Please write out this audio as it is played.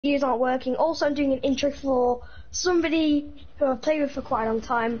videos aren't working. Also, I'm doing an intro for somebody who I've played with for quite a long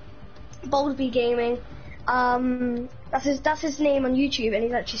time, Bowlsby Gaming. That's his name on YouTube, and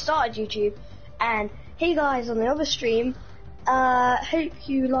he's actually started YouTube. And hey guys, on the other stream, hope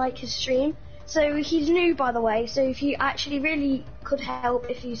you like his stream. So he's new, by the way, so if you actually really could help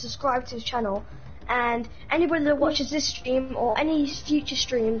if you subscribe to his channel, and anybody that watches this stream or any future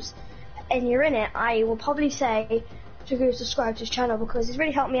streams and you're in it, I will probably say to go subscribe to his channel, because he's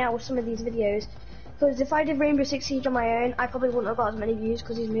really helped me out with some of these videos. Because if I did Rainbow Six Siege on my own, I probably wouldn't have got as many views,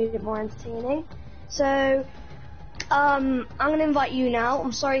 because he's made it more entertaining. So I'm gonna invite you now.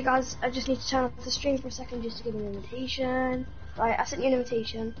 I'm sorry guys, I just need to turn off the stream for a second just to give you an invitation. Right, I sent you an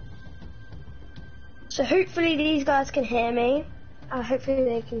invitation. So hopefully these guys can hear me. Hopefully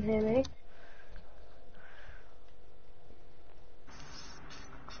they can hear me.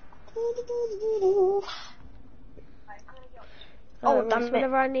 Oh, damn it.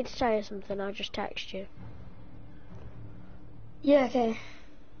 Whenever I need to tell you something, I'll just text you. Yeah, okay.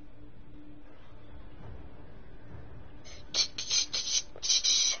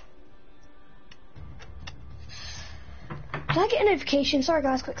 Did I get a notification? Sorry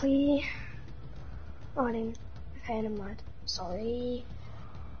guys, quickly. Oh, I didn't. Okay, never mind. Sorry.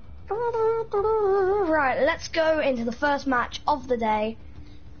 Right, let's go into the first match of the day.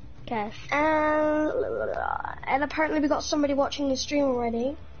 Okay. And apparently we got somebody watching the stream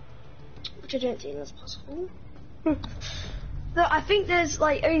already, which I don't think is possible. So I think there's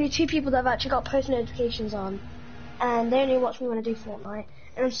like only 2 people that have actually got post notifications on, and they only watch me when I do Fortnite.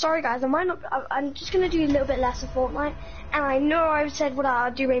 And I'm sorry guys, I'm just gonna do a little bit less of Fortnite. And I know I've said what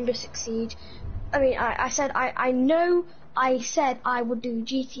I'd do Rainbow Six Siege. I mean, I said I said I would do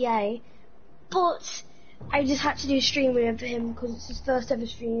GTA, but I just had to do a stream with him because it's his first ever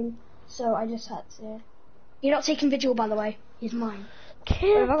stream, so I just had to. You're not taking Vigil, by the way. He's mine.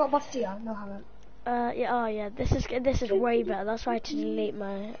 Have I got Bastia? No, I haven't. Yeah. Oh, yeah. This is way better. That's why I had to delete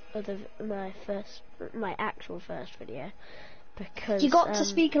my actual first video, because you got to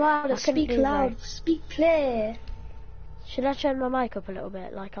speak louder. Speak loud. Speak clear. Should I turn my mic up a little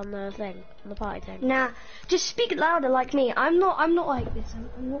bit, like on the thing, on the party thing? Nah, just speak louder like me. I'm not like this.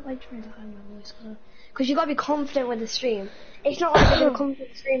 I'm not like trying to hide my voice. Because you gotta be confident with the stream. It's not like you're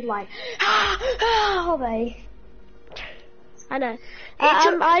confident stream like, are they? I know.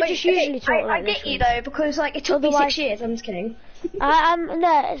 I just usually talk like this. I get you though, because like it took me 6 years. I'm just kidding.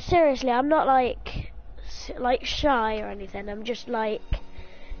 No, seriously, I'm not like shy or anything. I'm just like,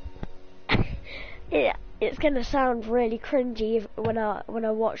 yeah. It's gonna sound really cringy when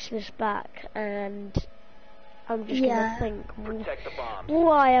I watch this back, and I'm just gonna think,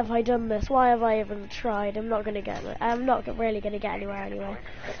 why have I done this? Why have I even tried? I'm not really gonna get anywhere anyway.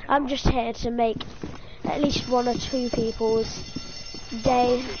 I'm just here to make at least 1 or 2 people's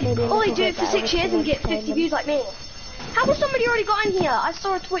day. Only do it for 6 years and get 50 views like me. How has somebody already got in here? I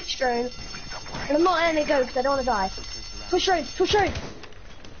saw a Twitch drone, and I'm not letting it go because I don't want to die. Push drone, push drone.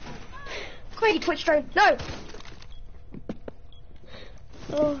 Quick, Twitch drone, no!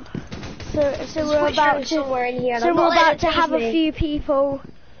 Oh, so we're about to have a few people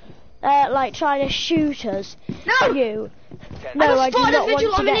like trying to shoot us. No! No, I do not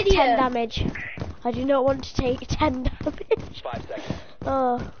want to get 10 damage. I do not want to take 10 damage. 5 seconds.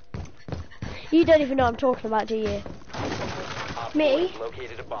 Oh. You don't even know what I'm talking about, do you? Me?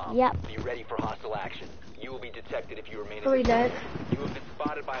 Located a bomb. Yep. Be ready for hostile action. You will be detected if you remain. No, we don't. You have been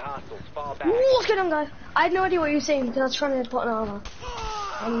spotted by hostiles. Fall back. What's going on, guys? I had no idea what you were saying because I was trying to put an armor.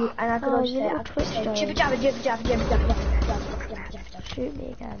 And I could just say, jibba jabba jibba jabba jibba jabba jabba. Shoot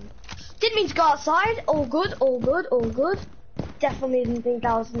me again. Didn't mean to go outside. All good, all good, all good. Definitely didn't think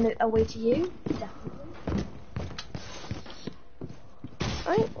that was a way to you. Definitely.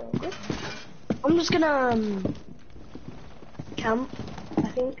 Right, all good. I'm just gonna camp, I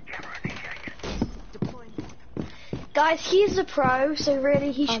think. Guys, he's a pro, so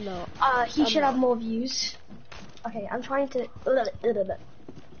really he should have more views. Okay, I'm trying to.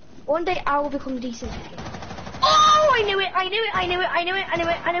 One day I will become decent. Oh, I knew it! I knew it! I knew it! I knew it! I knew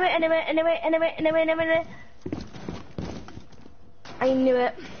it! I knew it! I knew it! I knew it! I knew it! I knew it! I knew it! I knew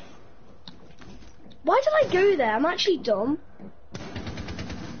it. Why did I go there? I'm actually dumb.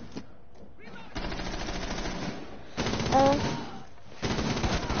 Are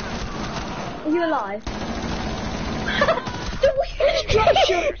you alive?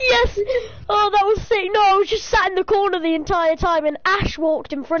 Yes! Oh, that was sick. No, I was just sat in the corner the entire time and Ash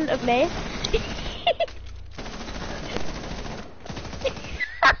walked in front of me.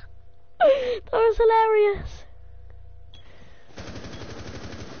 That was hilarious.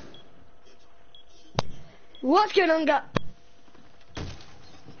 What's going on, guys?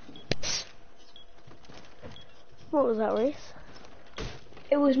 What was that, Reese?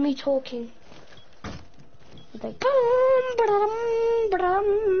 It was me talking. Wait,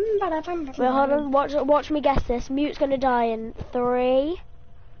 hold on. Watch me guess this. Mute's gonna die in 3,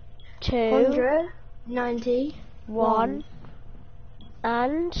 2, 191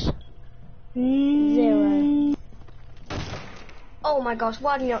 and 0. Oh my gosh!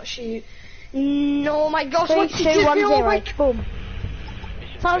 Why did you not shoot? No, my gosh! 3, What 2, did you 1, do? 0. Oh my Boom.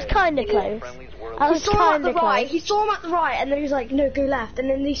 That was kind of close. That He was saw him at kind the of right. close. He saw him at the right, and then he was like, "No, go left." And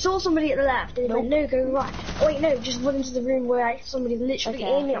then he saw somebody at the left, and he went, "No, go right." Oh wait, no, just run into the room where somebody literally Okay,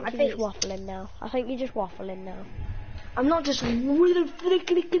 aiming I at my think you're face. just waffling now. I think you're just waffling now. I'm not just. I'm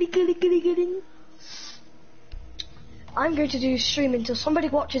going to do stream until somebody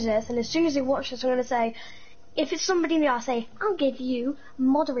watches this, and as soon as they watch this, I'm going to say, if it's somebody new, I'll say, I'll give you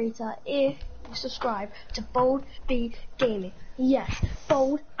moderator if you subscribe to Bold B Gaming. Yes,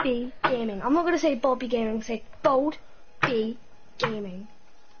 Bold B Gaming. I'm not going to say Bold B Gaming, I'm going to say Bold B Gaming.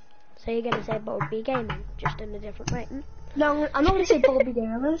 So you're gonna say Bold B Gaming, just in a different way. No, I'm not going to say Bold B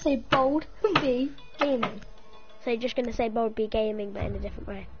Gaming, I'm going to say Bold B Gaming. So you're just gonna say Bold B Gaming, but in a different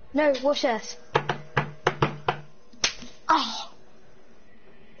way. No, watch this. Oh.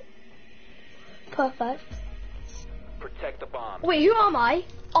 Perfect. Protect the bomb. Wait, who am I?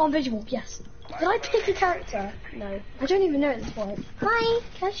 Oh, I'm visual, yes. Did I pick a character? No. I don't even know at this point. Hi,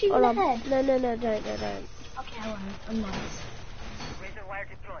 can I shoot you in the head? No, don't. Okay, I won't. I'm nice.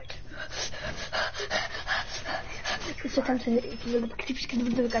 It's a content. Op 4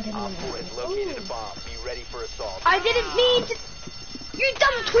 has located a bomb. Be ready for assault. I didn't mean to. You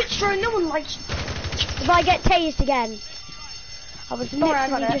dumb Twitch drone. No one likes you. If I get tased again, I was Sorry, I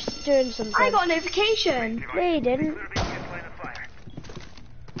literally got it. just doing something. I got a notification. No, you didn't.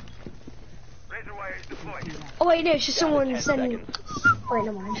 Oh wait, no, it's just someone 10 sending. seconds. Wait,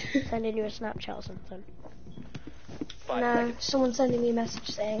 never mind. Sending you a Snapchat or something. 5 No, seconds. someone sending me a message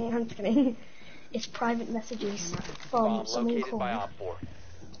saying, I'm kidding. It's private messages from Bomb someone located by called Op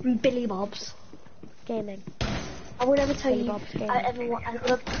 4. Billy Bob's. Gaming. I would never tell Billy you Bob's Gaming.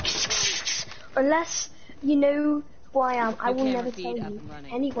 unless you know who I am. I will camera never feed tell up you and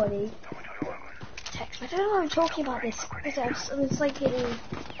running. anybody. Text. I don't know why I'm talking about this. It's like getting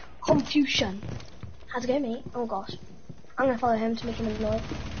confusion. How's it going, mate? Oh gosh, I'm gonna follow him to make him annoyed.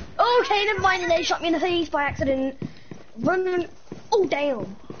 Okay, never mind. And they shot me in the face by accident. Run! Oh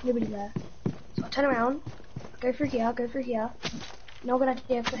damn! Nobody there. So I turn around. Go through here. Not a good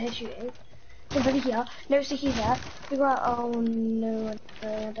idea for his shooting. Somebody here. No, so he's there. Figure out. Oh no!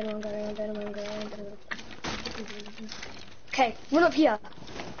 I don't know where I'm going. Okay, run up here.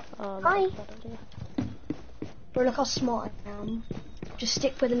 Oh, Hi. that's a bad idea. Bro, look how smart I am. Just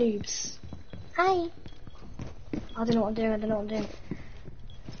stick with the noobs. Hi. I don't know what I'm doing.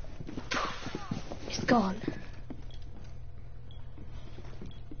 It's gone.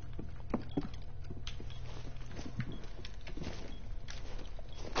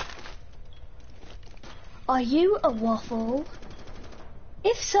 Are you a waffle?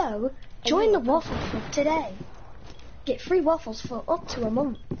 If so, join the waffle club today. Get free waffles for up to a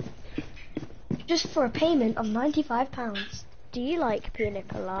month. Just for a payment of £95. Do you like pina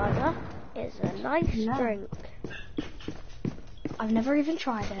colada? It's a nice No. drink. I've never even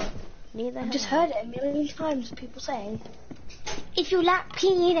tried it. Neither I've have just I. heard it a million times, people saying, if you like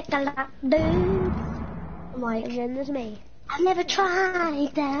pina colada, I'm like, And then there's me. I've never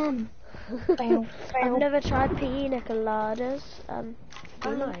tried them. Bow, I've bow. never tried pina coladas. Do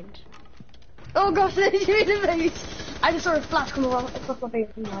you mind? Oh gosh, there's you in the face. I just saw a flash come across my face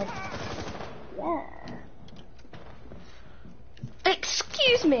and I'm like, yeah.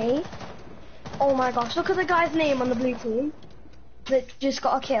 Excuse me. Oh my gosh, look at the guy's name on the blue team that just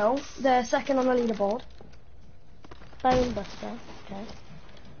got a kill. The second on the leaderboard. Bone Buster. Okay.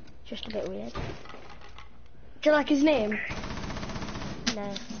 Just a bit weird. Do you like his name?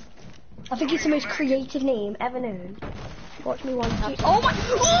 No. I think it's the most creative name ever known. Watch me one tap. Oh my!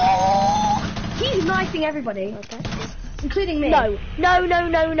 Oh! He's knifing everybody, Okay. including me. No. I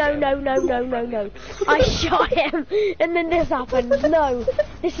shot him, and then this happened. No.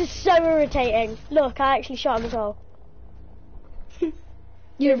 This is so irritating. Look, I actually shot him as well.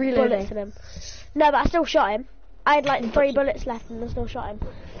 You're Bullets reloading. in him. No, but I still shot him. I had like 3 bullets left, and I still shot him.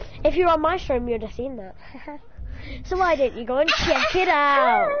 If you were on my stream, you'd have seen that. So why didn't you go and check it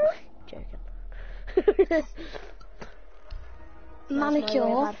out? Joking. That's my way of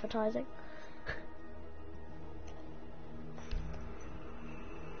Manicure. advertising.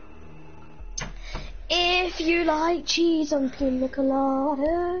 If you like cheese on pina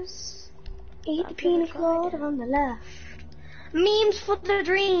coladas, eat the I've pina never tried colada it. on the left. Memes for the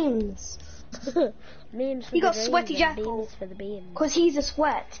dreams. Memes for He the got dreams sweaty and jackal. beams for the beams. Because he's a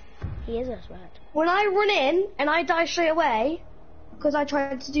sweat. He is a sweat. When I run in and I die straight away, because I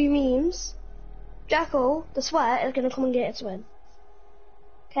tried to do memes, Jackal, the sweat, is going to come and get its win.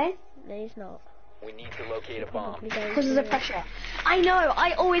 Okay? No, he's not. We need to locate a bomb. Because of the pressure. I know,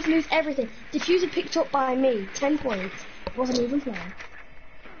 I always lose everything. Diffuser picked up by me, 10 points. Wasn't even playing.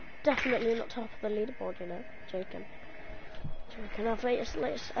 Definitely not top of the leaderboard, you know. Joking.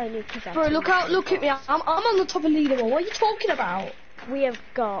 Let's only kiss Bro, look at me. I'm on the top of the leaderboard. What are you talking about? We have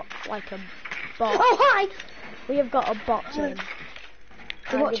got like a bot. Oh, hi! We have got a bot team.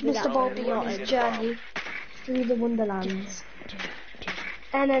 To watch Mr. Baldy on his journey through the Wonderlands.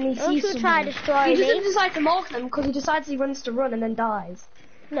 And then he sees someone. Try to destroy He me. doesn't decide to mark them because he decides he runs to run and then dies.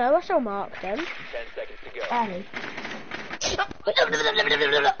 No, I shall mark them. 10 seconds to go. Early.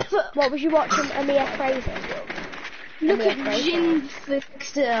 What was you watching? Amir Fraser. Look at Jin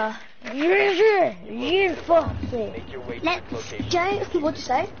Fixer. Gin Foxy. Make your way to Let's its location. go. What'd you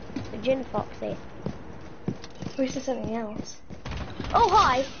say? Gin Foxy. Or is there something else? Oh,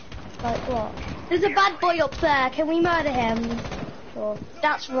 hi. Like what? There's a bad boy up there. Can we murder him? Sure.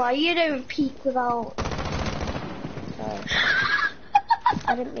 That's right. You don't peek without... Sorry.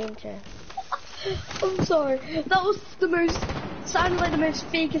 I didn't mean to. I'm sorry. That was the most... Sounded like the most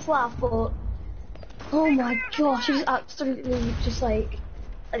fakest laugh, but... Oh my gosh, it was absolutely just like...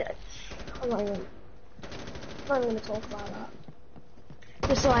 I'm not even going to talk about that.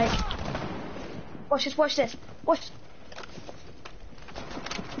 Just like... Watch this. Watch...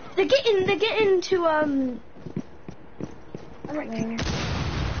 They're getting to, I don't know.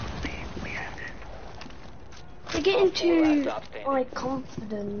 They're getting too, like,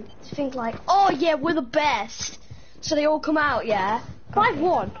 confident to think like, oh yeah, we're the best. So they all come out, yeah?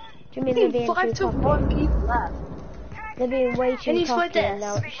 5-1. Do you mean they're being 5 too to cocky? 1 people left. They're being way Can too you split cocky and this?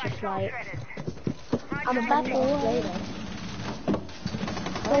 now it's just like... I'm a bad boy.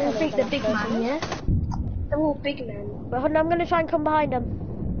 They all think they're big man, yeah? They're all big men. But hold on, I'm gonna try and come behind them.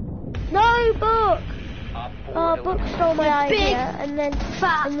 No, Book! Oh, Book stole my idea, and then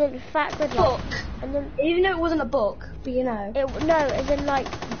Fat Gridlock. book. And then Even though it wasn't a book, but you know. no, as in like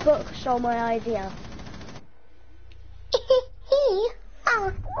Book stole my idea.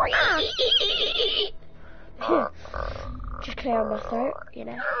 Just clear my throat, you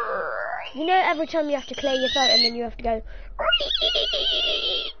know. You know, every time you have to clear your throat, and then you have to go.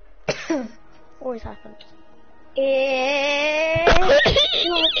 Always happens.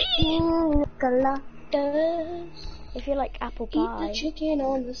 If you like apple Eat pie. the chicken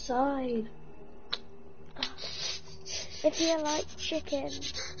on the side. If you like chicken.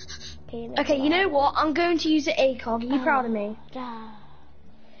 Peanut Okay, you know butter. what? I'm going to use the ACOG. Are you proud of me? Da.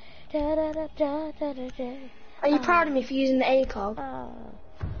 Da, da, da, da, da, da, da. Are you proud of me for using the ACOG?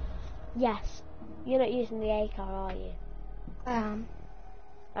 Yes. You're not using the A car, are you? I am.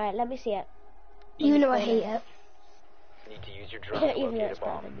 Alright, let me see it. Even though I hate it. Need to use your drone to Even though locate it's a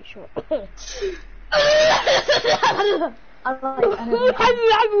better bomb. than me, sure.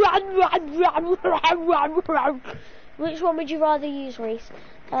 Which one would you rather use, Reese?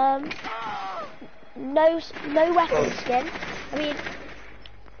 No weapon skin. I mean,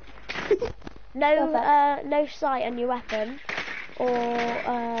 no sight on your weapon, or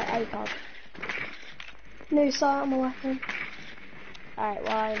ACOG. No sight on my weapon. Alright,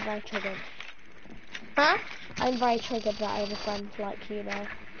 well I'm very triggered. Huh? I'm very triggered that I have a friend like you now.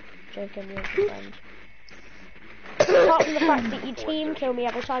 Joking, you're a friend. Apart from the fact that you team kill me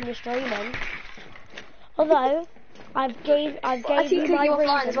every time you're streaming. Although, I've gave I you think my you're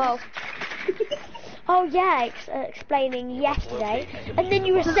fine reason. as well. Oh yeah, explaining yesterday, and then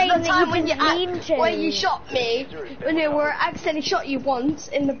you were saying The that time you when didn't mean to. when you shot me, when you were accidentally shot you once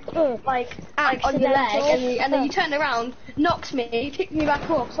in the like on your leg, and then you turned around, knocked me, picked me back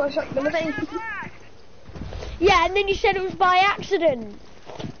up, so I shot you in the face. Yeah, and then you said it was by accident.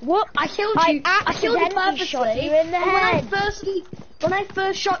 What? I killed you. I killed you accidentally purposely. shot you in the and head. when I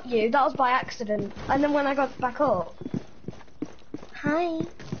first shot you, that was by accident, and then when I got back up, hi,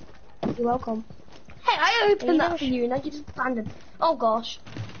 you're welcome. Hey, I opened that for you, and now you just abandoned. Oh gosh.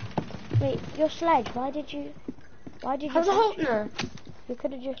 Wait, your sledge. Why did you? How's the opener? You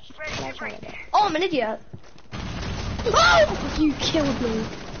could have just sledgehammered it. Oh, I'm an idiot. Oh, you killed me.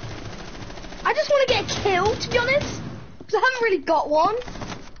 I just want to get a kill, to be honest, because I haven't really got one.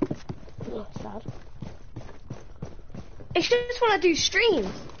 Yeah, sad. It's just when I do streams.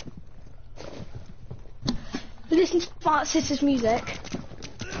 Listen to Smart Sisters music.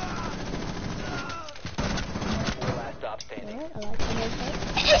 Last stop standing. Alright, I like the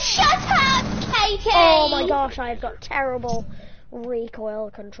music. Shut up, Katie! Oh my gosh, I've got terrible recoil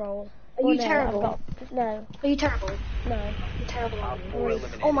control. Are you terrible? No. Are you terrible? No. You're terrible.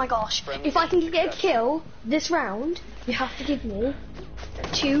 Oh my gosh. If I can get a kill this round, you have to give me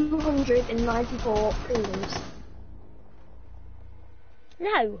 294 premiums.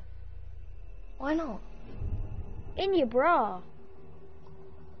 No. Why not? In your bra.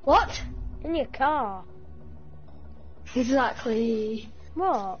 What? In your car. Exactly.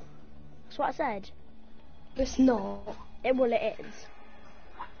 What? That's what I said. It's not. Well, it is.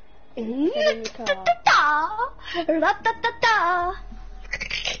 In your car.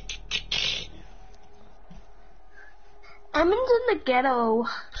 I'm in the ghetto.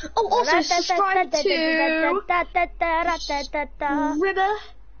 Oh, also subscribe to River.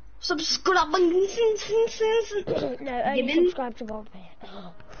 Subscribe. No, only subscribe to Bobby.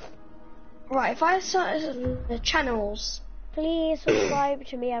 Right, if I start the channels. Please subscribe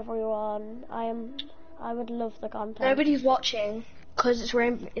to me, everyone. I would love the content. Nobody's watching because it's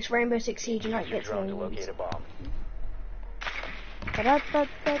Rainbow Six Siege and I get Drone to locate a bomb. I'm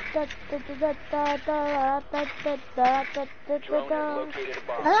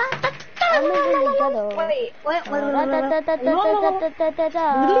Wait. I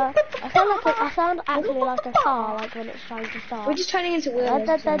sound actually like a car, like when it's trying to start. We're just turning into wheels.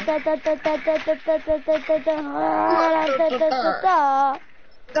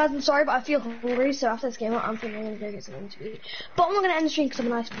 Guys, I'm sorry, but I feel hungry, so after this game, I'm thinking I'm going to go get something to eat. But I'm not going to end the stream because I'm a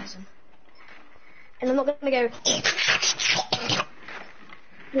nice person. And I'm not going to go...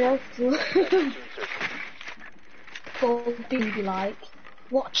 Yeah, full baby like.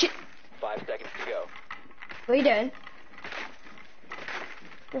 Watch it. 5 seconds to go. What are you doing?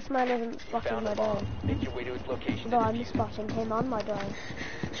 This man isn't spotting my door. Make your way to its location. No, I'm spotting him on my door.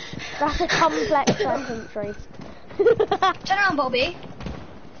 That's a complex sentence, Reese. Turn around, Bobby.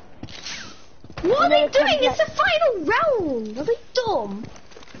 What are they doing? It's the final round. Are they dumb?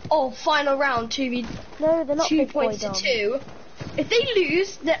 Oh, final round. No, they're not 2 big boy points to dumb. 2. If they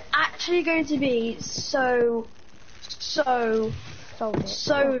lose, they're actually going to be so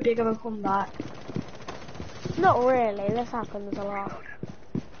big of a comeback. Not really. This happens a lot.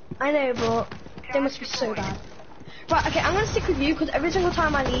 I know, but they must be so bad. Right, okay, I'm gonna stick with you because every single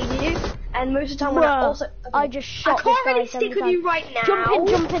time I leave you, and most of the time when I just shot I can't this guy really stick with you right now.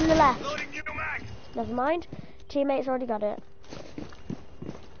 Jump in the left. Never mind. Teammate's already got it.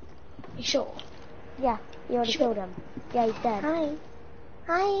 You sure? Yeah, you already killed him. Yeah, he's dead. Hi.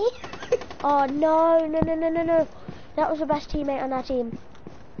 Oh no. That was the best teammate on our team.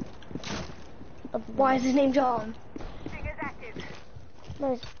 Why is his name John? No,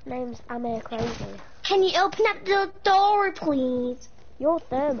 his name's Amir Crazy. Can you open up the door, please? You're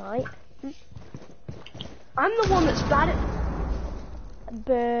Thermite. I'm the one that's bad at...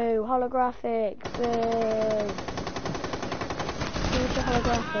 Boo, holographic, boo. Future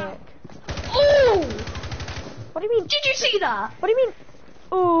holographic. Oh! What do you mean? Did you see that? What do you mean?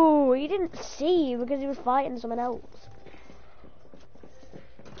 Oh, he didn't see you because he was fighting someone else.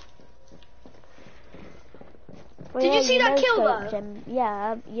 Well, Did you see that kill though? Him.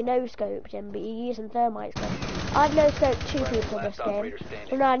 Yeah, you no-scoped him, but you're using thermite scope. I've no-scoped 2 people this game.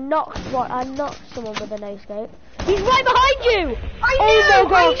 And I knocked someone with a no-scope. He's right behind you!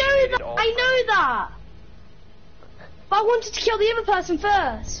 I know that! But I wanted to kill the other person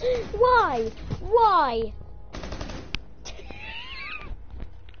first. Why?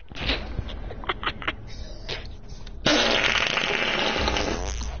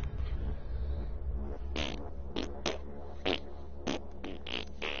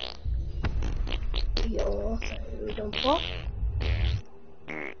 You're so dumb. What?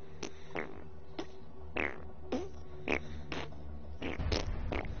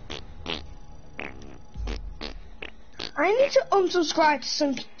 I need to unsubscribe to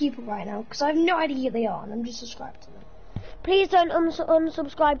some people right now because I have no idea who they are and I'm just subscribed to them. Please don't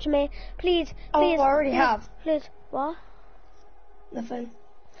unsubscribe to me. Please. Oh, I already have. Please. What? Nothing.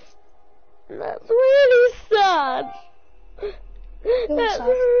 That's really sad. That's sad.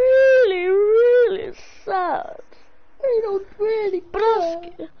 really sad. I don't really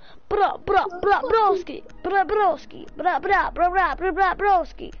Broski.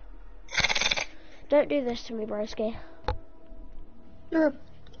 Broski. Don't do this to me, broski.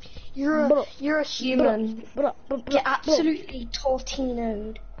 You're a human. Get absolutely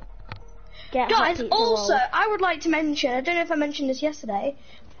tortinoed. Guys, also, I would like to mention, I don't know if I mentioned this yesterday,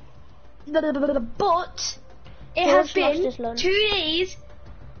 but it has been 2 days.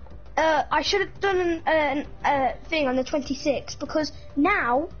 I should have done a thing on the 26th because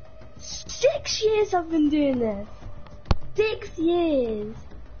now 6 years I've been doing this. 6 years.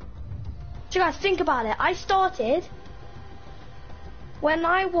 So guys, think about it. I started When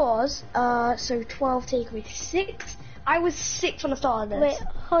I was, so 12 take away 6, I was 6 when I started this. Wait,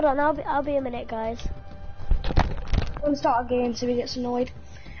 hold on, I'll be a minute, guys. I'm going to start a game so he gets annoyed.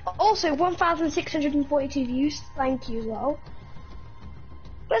 Also, 1,642 views, thank you as well.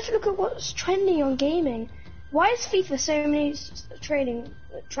 Let's look at what's trending on gaming. Why is FIFA so many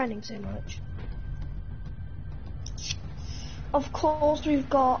trending so much? Of course, we've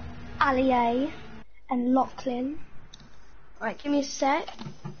got Ali A and Lachlan. Right, give me a sec.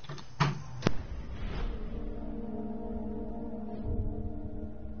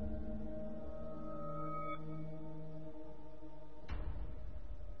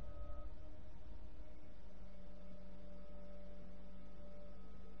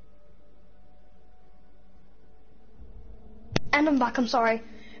 And I'm back, I'm sorry.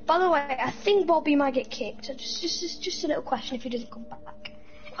 By the way, I think Bobby might get kicked. So just a little question if he doesn't come back.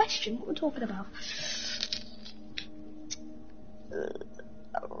 Question? What we're talking about?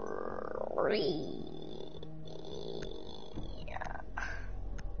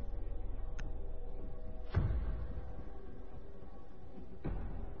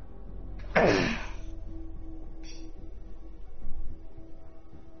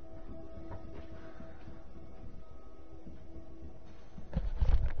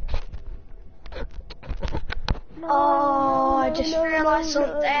 I just realised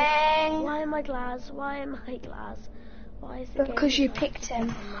something. Why am I glass? Why am I glass? Why is the Because you picked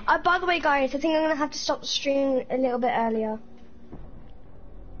him. By the way, guys, I think I'm going to have to stop the stream a little bit earlier.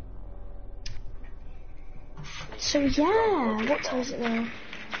 So yeah, what time is it now?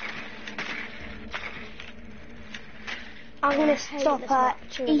 I'm going to stop at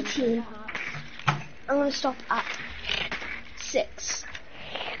 18. I'm going to stop at 6.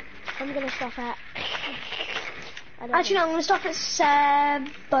 I'm going to stop at... Actually, no, I'm going to stop at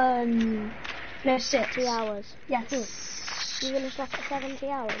 7. No, 6. 2 hours. Yes. You're going to stop at 70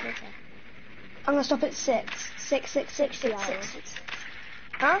 hours, okay. I'm going to stop at 6. 6, 6, 6, 6, 6, 6.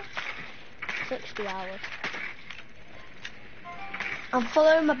 Huh? 60 hours. I'm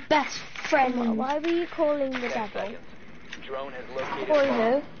following my best friend. Why were you calling the devil? Drone has located Calling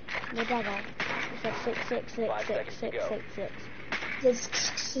bomb. who? The devil. He said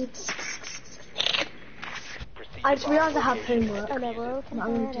 6666666. I just realised I have homework. Oh no, we're all What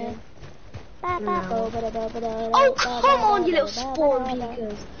I'm going to do. Oh, Oh, come on, you little spawn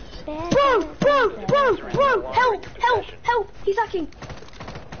peekers. Bro, help, he's hacking.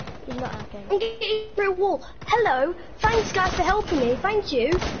 He's not hacking. I'm getting through a wall. Hello, thanks guys for helping me, thank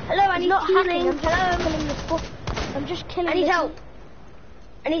you. Hello, I need not healing. hacking, Hello. I'm just killing I need help.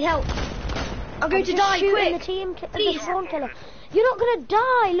 I'm going to die, quick. The team the spawn killer. You're not going to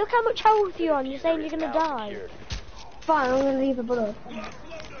die. Look how much health you're on. You're saying you're going to die. Fine, I'm going to leave a bullet.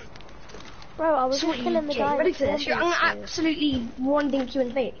 Bro, I was just killing the guy. Ready for this? I'm going to absolutely one dink you in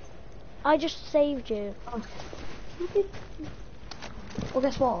the face. I just saved you. Oh. Well,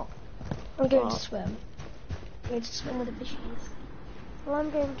 guess what? I'm going to swim. I'm going to swim with the fishies. Well, I'm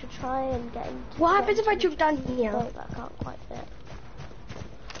going to try and get into... What happens if I jump down here? But I can't quite fit.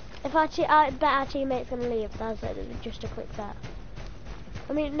 If I bet our teammate's going to leave, that's it. Just a quick bet.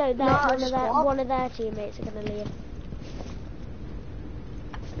 I mean, no, one of their teammates are going to leave.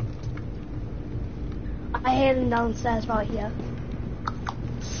 I hear them downstairs right here.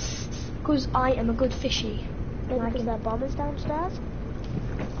 Because I am a good fishy. Maybe because their bomb is downstairs?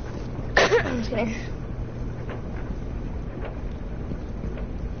 I'm just kidding.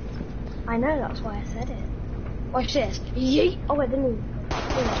 I know, that's why I said it. Watch this. Yeet! Oh, wait, didn't even.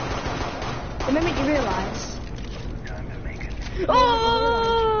 The moment you realise.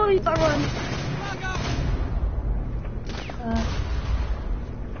 Oh, you better run.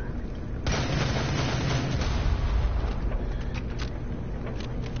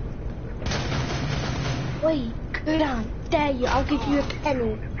 Wait, go down. Dare you? I'll give you a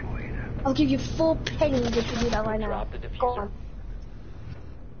penny. I'll give you 4 pennies if you do that right now. Go on.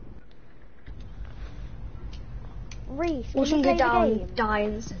 Reese, Watch go down and die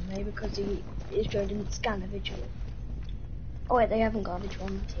instantly because he is going to scan the vigil. Oh wait, they haven't got a vigil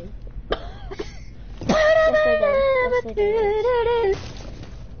on the team. Yes, they do.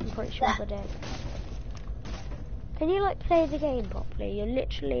 I'm pretty sure they do. Can you like play the game properly? You're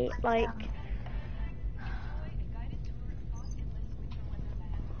literally like...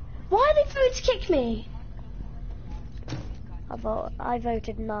 Why are they trying to kick me? I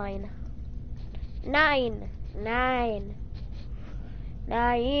voted 9. 9! 9!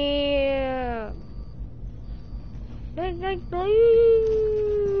 9!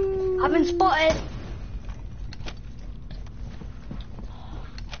 I've been spotted.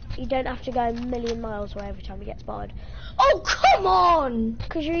 You don't have to go a million miles away every time you get spotted. Oh, come on!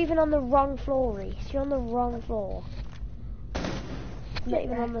 Because you're even on the wrong floor, Reese. You're on the wrong floor. Not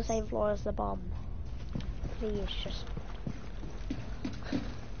even on the same floor as the bomb. Please, just...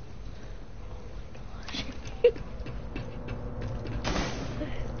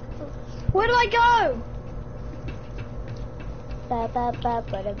 Where do I go?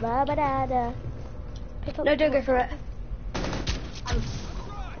 No, don't go for it.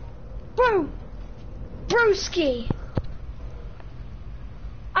 Bro! Broski!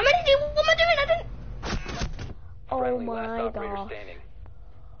 I'm gonna do, what am I doing? I didn't... Oh Friendly my last operator god. standing.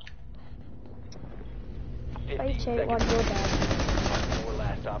 3, 2, 1, 15 you're seconds. dead. Four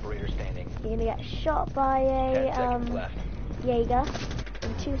last operator standing. You're gonna get shot by 10 a, seconds left. Jaeger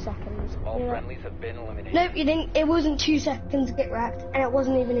in 2 seconds. All You're friendlies have been eliminated. Nope, you didn't. It wasn't 2 seconds to get wrecked, and it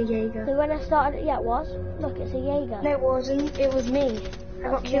wasn't even a Jaeger. So when I started, yeah, it was. Look, it's a Jaeger. No, it wasn't. It was me. I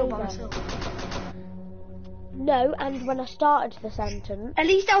got That's killed by Jaeger. myself. No, and when I started the sentence, At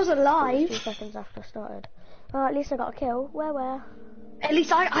least I was 2 alive. seconds after I started. Well, at least I got a kill. Where? At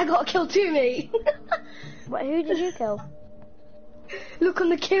least I got a kill too, mate. What, who did you kill? Look on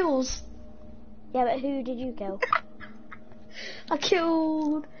the kills. Yeah, but who did you kill? I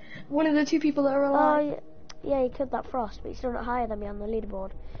killed one of the 2 people that are alive. Oh, yeah, you killed that Frost, but you're still not higher than me on the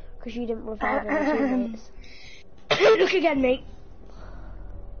leaderboard. Because you didn't revive any teammates. Look again, mate.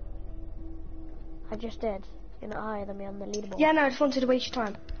 I just did. You're not higher than me on the leaderboard. Yeah, no, I just wanted to waste your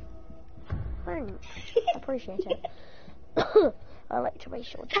time. Thanks. I appreciate it. I like to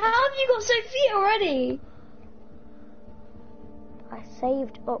waste your time. How have you got Sophia already? I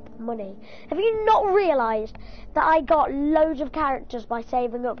saved up money. Have you not realised that I got loads of characters by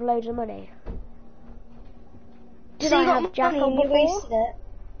saving up loads of money? Did So I you got have Jackal money and you before? wasted it?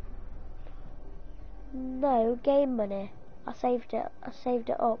 No, game money. I saved it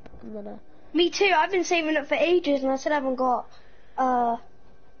up and then Me too. I've been saving up for ages, and I still haven't got.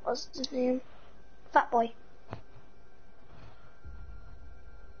 What's his name? Fat Boy.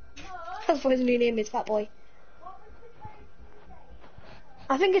 That's what his new name is, Fat Boy.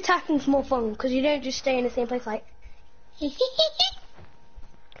 I think attacking's more fun because you don't just stay in the same place like.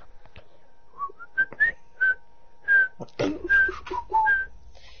 What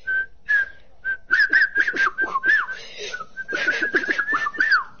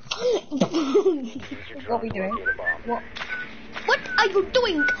are we doing? What are you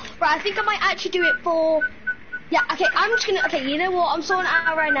doing? Right, I think I might actually do it for... Yeah, okay, I'm just gonna... Okay, you know what? I'm sorting it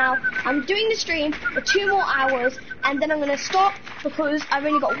out right now. I'm doing the stream for 2 more hours, and then I'm gonna stop because I've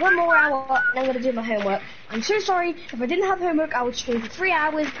only got 1 more hour, and I'm gonna do my homework. I'm so sorry. If I didn't have homework, I would stream for 3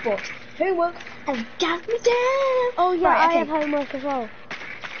 hours, but homework has got me down. Oh yeah, right, okay. I have homework as well.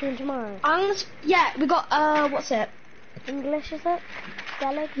 Doing tomorrow. Yeah, we got, what's it? English, is it?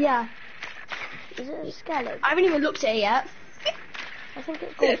 Skellig? Yeah. Is it Skellig? I haven't even looked at it yet. I think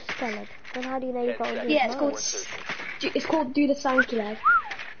it's called Skellig. Then how do you know you've got to do Yeah, it tomorrow? it's called Do the Sankey Leg.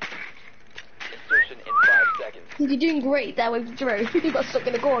 Insertion in 5 seconds. You're doing great there with the drone. You got stuck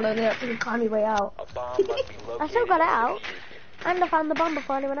in the corner and then you climb your way out. A bomb must be located. I still got it out. And I found the bomb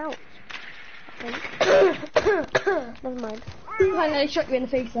before anyone else. I think. Never mind. I shot you in the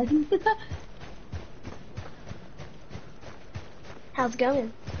face then. How's it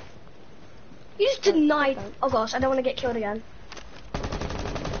going? You just denied. Oh gosh, I don't want to get killed again.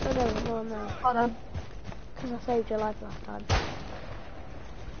 Oh no, there's no one there. Hold on. Because I saved your life last time.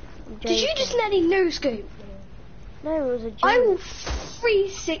 Did you just nearly no scope? No, it was a joke. I will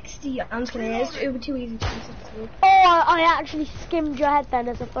 360. I'm just kidding. It was too easy to 360. Oh, I actually skimmed your head then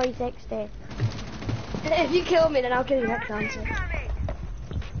as a 360. If you kill me, then I'll kill you next time. So.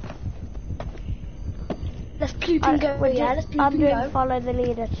 Let's bloop and go. Yeah, let's bloop I'm and doing go. follow the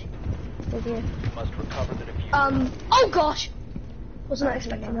leader with you. Must recover the diffuser. Oh gosh! Was not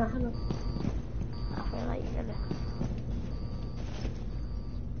expecting that. Hang on. I feel like you're gonna.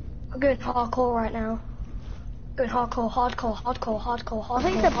 I'm going hardcore right now. Going hardcore. I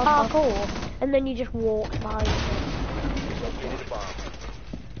think it's a parkour, and then you just walk behind it. Located a bomb.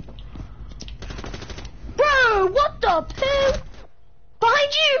 Bro, what the poo?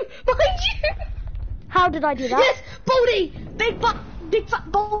 Behind you! Behind you! How did I do that? Yes! Baldy! Big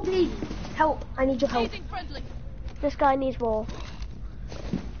fat Baldy! Help, I need your help. This guy needs war.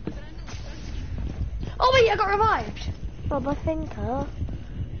 Oh wait, I got revived! Bob, I think her.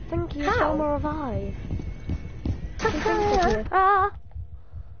 Thank you, How? still more revive. Ah!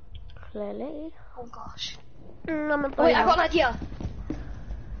 Clearly. Oh gosh. I'm a Wait, I got an idea.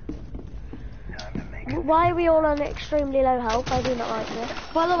 Why are we all on extremely low health? I do not like this.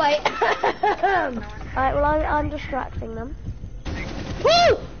 By the way. Alright, well I'm distracting them.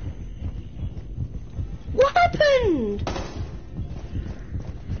 Woo! What? happened?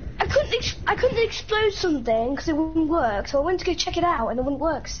 I couldn't explode something because it wouldn't work, so I went to go check it out and it wouldn't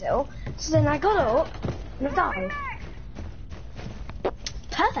work still. So then I got up and I died.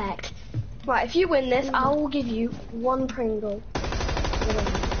 Perfect. Right, if you win this, I will give you 1 Pringle.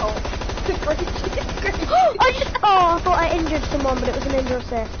 Oh. I thought I injured someone, but it was an injury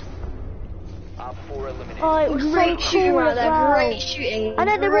assist. Oh, it was great so shooting cool right as there. well. Great shooting. I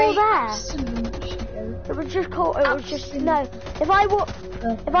know they were all there. Absolute shooting. It was just cool. It was just no. If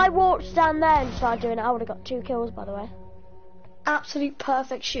I walked down there and started doing it, I would have got 2 kills. By the way. Absolute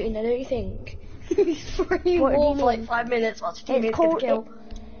perfect shooting. I don't think. He's free What do wall you for like mean? 5 minutes whilst your It's teammates called. get a kill.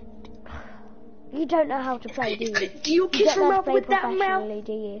 You don't know how to play, do you? Do you kiss your mother with that now? professionally,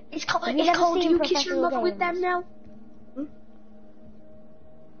 do you? It's called. Have you It's never called. Do seen you kiss your mother professional with them games? now?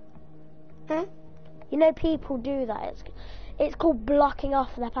 Hmm? You know people do that. It's called blocking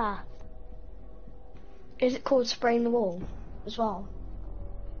off their path. Is it called spraying the wall as well?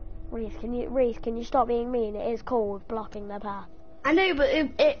 Reese, can you stop being mean? It is called blocking their path. I know, but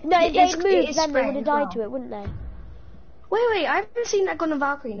No, it if is, they'd it moved, is then they spraying would have as died well. to it, wouldn't they? Wait, I haven't seen that gun on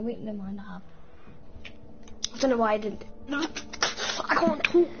Valkyrie. Wait, never mind, I have. I don't know why I didn't. I can't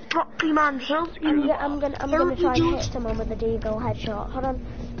talk properly, man. I'm gonna try and hit someone with a deagle headshot. Hold on.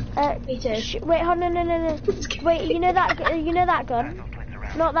 Me too. Wait, hold on, no. Wait, you know that gun?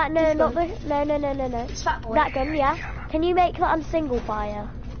 Not that, no, not the, no. It's that boy. That gun, yeah. Can you make that on single fire?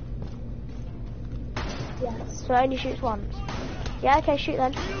 Yes. So it only shoots once. Yeah, okay, shoot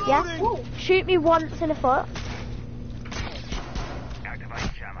then. Yeah. Shoot me once in the foot.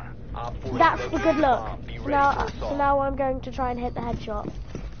 That's the good luck. So now I'm going to try and hit the headshot.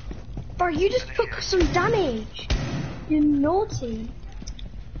 Bro, you just took some damage. You're naughty.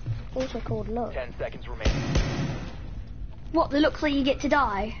 Also called luck. 10 seconds remaining. What, the looks like you get to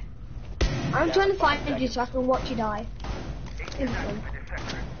die? I'm trying to find you so I can watch you die.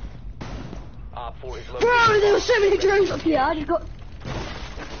 Op 4 is Bro, located. there were so many drones up here. I just got.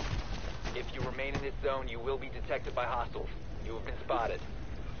 If you remain in this zone, you will be detected by hostiles. You have been spotted.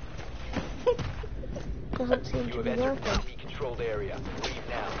 Doesn't seem You to have be entered an working. enemy-controlled area. Leave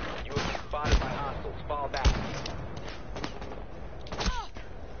now. You have been spotted by hostiles. Fall back.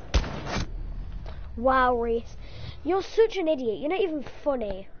 Wow, Reese. You're such an idiot. You're not even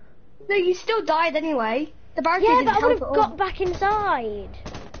funny. No, you still died anyway. The barricade Yeah, didn't but I would help have at all. got back inside.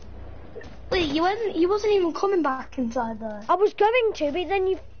 Wait, you wasn't even coming back inside there. I was going to, but then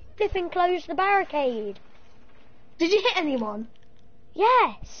you flipping closed the barricade. Did you hit anyone?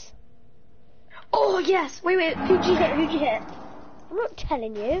 Yes. Oh yes. Wait. Who'd you hit? I'm not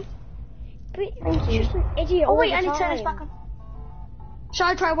telling you. But Thank you're you. just an idiot Oh all wait, the I need to turn this time. back on. Shall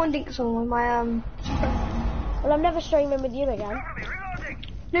I try one dink song with my Well, I'm never streaming with you again.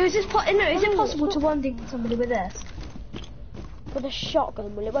 No, is it possible to one dink somebody with this? With a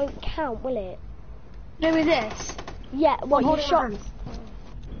shotgun, well, it won't count, will it? No, with this. Yeah, what, Hold you it in shot? my hands.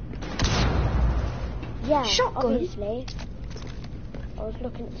 Yeah, Shotgun? obviously. I was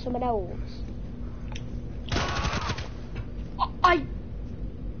looking at someone else.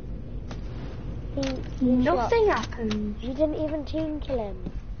 Nothing happened. You didn't even team kill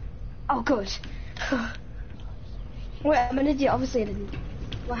him. Oh, good. Wait, I'm an idiot. Obviously, I didn't.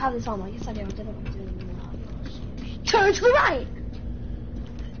 Well, I have this on. Yes, I do. I don't know what I'm doing. Turn to the right.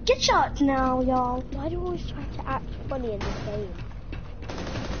 Get shot now, y'all. Why do you always try to act funny in this game?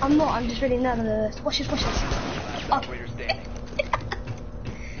 I'm not. I'm just really nervous. Watch this. Operator standing.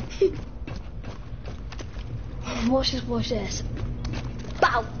 Watch this.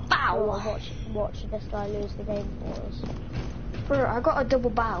 Bow. Oh, watch this guy lose the game for us. Bro, I got a double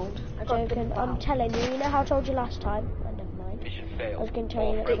bound. Joking, I'm telling you, you know how I told you last time? Oh, never mind. Mission I failed. was going to tell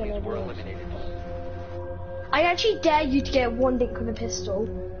All you that we're friendlies going were to eliminated. I actually dare you to get one dink with a pistol.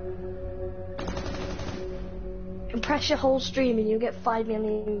 And press your whole stream and you'll get 5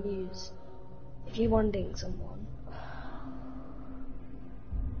 million views. If you one dink someone.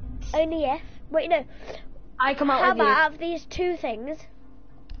 Only if. Wait, no. I come out How with you. about out of these two things,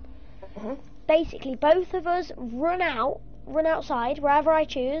 basically both of us run outside, wherever I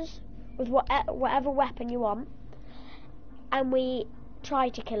choose, with whatever weapon you want, and we try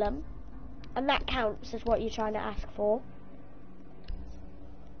to kill them, and that counts as what you're trying to ask for.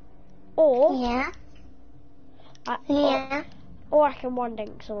 Or Yeah. or I can one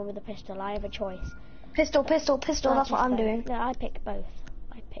dink someone with a pistol. I have a choice. Pistol. That's what I'm doing. No, I pick both.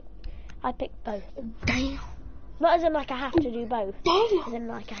 I pick both. Damn. Not as in like I have to do both. As in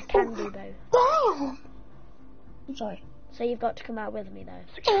like I can do both. Damn. I'm sorry. So you've got to come out with me though.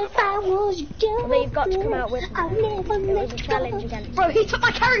 If I was you, Although you've got to come out with me. I'll never It was a let challenge go. against Bro, me. he took my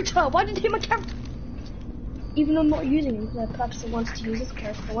character. Why did he hit my character? Even though I'm not using him, because I purposely wanted to use this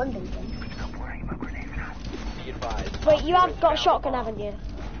character for one thing. Be advised. Wait, you have got a shotgun, haven't you?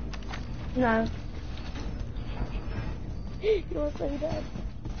 No. You're so dead.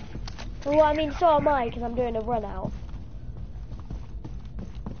 Well, I mean, so am I, because I'm doing a run out.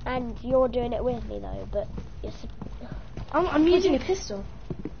 And you're doing it with me, though, but it's... I'm using a pistol.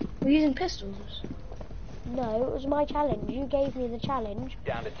 We're using pistols. No, it was my challenge. You gave me the challenge.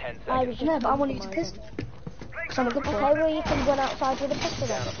 Down to 10 seconds. I was just No, but I want to use a pistol. Because I'm a good boy. Okay, well, you can run outside with a pistol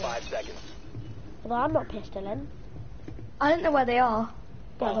Down then. to 5 seconds. Well, I'm not pistoling. I don't know where they are,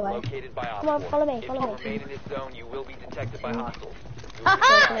 by the way. Located by Come on, follow me, If follow you me. remain in this zone, you will be detected by hostiles.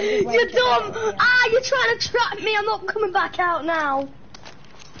 Haha! You're dumb! Ah, you're trying to trap me! I'm not coming back out now!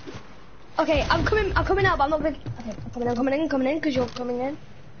 Okay, I'm coming out, but I'm not going... Okay, I'm coming in, because you're coming in.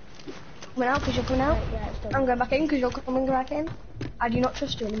 Coming out, because you're coming out. Right, yeah, it's done. I'm going back in, because you're coming back in. I do not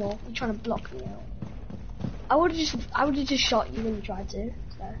trust you anymore. You're trying to block me out. I would have just shot you when you tried to,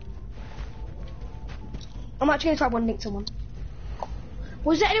 so... I'm actually going to try one link someone.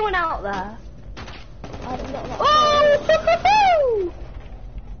 Was there anyone out there? I don't know. Oh!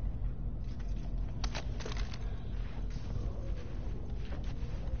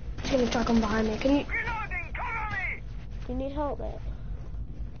 He's gonna try to come behind me. Can you? Do you need help, mate?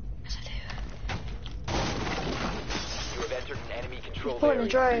 Yes, I You have entered an enemy controlled Point the area.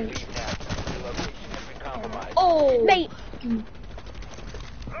 drone. Leave now. Your location has been compromised. do. Oh, Mate!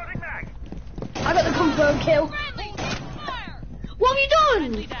 I got the confirm kill. What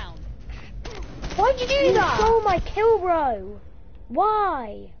have you done? Why'd you do You that? stole my kill, bro!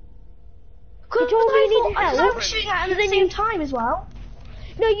 Why? Because told me you needed I help. was shooting at him at the same time as well.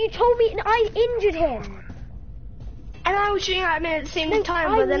 No, you told me I injured him! And I was shooting at him at the same No,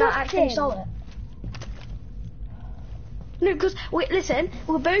 time, I but then I knocked actually him. stole it. No, because, wait, listen,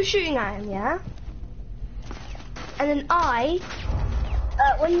 we were both shooting at him, yeah? And then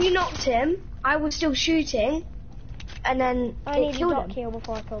when you knocked him, I was still shooting, and then I it need a killed dot him. kill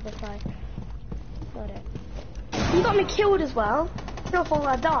before I kill this guy. Got it. You got me killed as well. Still thought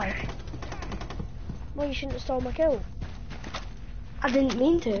I'd die. Well, you shouldn't have stole my kill. I didn't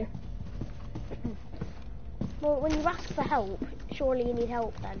mean to. Well, when you ask for help, surely you need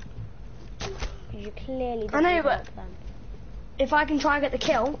help then. Because you clearly I don't know, need but- help then. If I can try and get the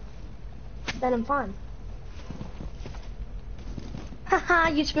kill, then I'm fine. Haha,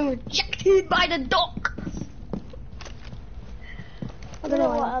 you've been rejected by the doc. I don't know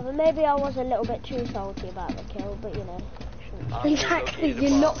why. Whatever, maybe I was a little bit too salty about the kill, but you know. Exactly, you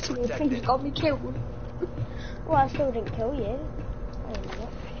knocked me and you got me killed. Well, I still didn't kill you. I don't know.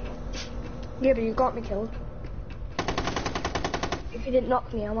 Yeah, but you got me killed. If you didn't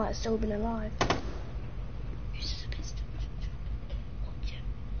knock me, I might have still been alive. Uses a pistol.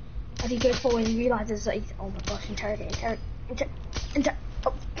 As he goes forward, he realizes that he's... Oh my gosh, interrogate.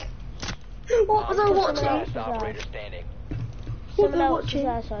 Oh. What was I watching? Last operator standing. What was Someone I else was watching?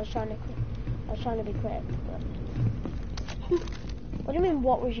 there, so I was trying to be quick. But... What do you mean,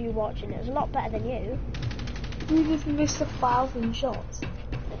 what was you watching? It was a lot better than you. You just missed 1,000 shots.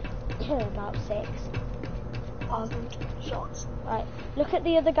 About 6. 1,000 shots. Right, look at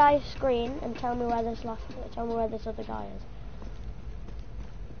the other guy's screen and tell me where this other guy is.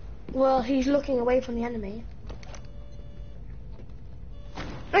 Well, he's looking away from the enemy.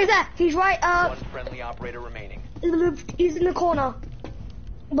 Right there! He's right One friendly operator remaining. he's in the corner.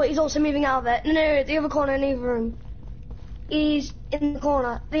 But he's also moving out of it. No, the other corner in the other room. He's in the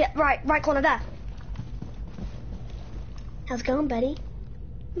corner. The right corner there. How's it going, Betty?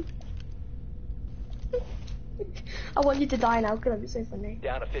 I want you to die now, because that'd be so funny.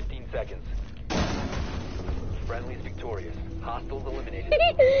 Down to 15 seconds. Friendly's victorious. Hostiles eliminated.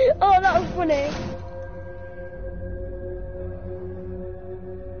 Oh, that was funny.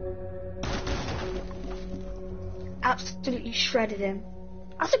 Absolutely shredded him.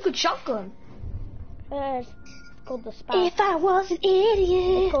 That's a good shotgun. It's called the Spaz. If I was an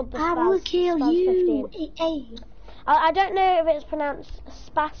idiot, It's called the I Spaz- would kill Spaz you. 15. Hey. I don't know if it's pronounced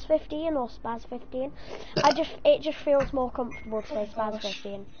Spaz 15 or Spaz 15. It just feels more comfortable to say Spaz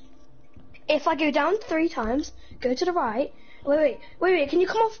 15. If I go down 3 times, go to the right. Wait, can you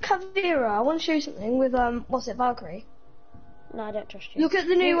come off Caveira? I want to show you something with, what's it, Valkyrie? No, I don't trust you. Look at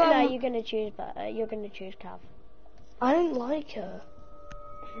the new, No, you're gonna choose Cav. I don't like her.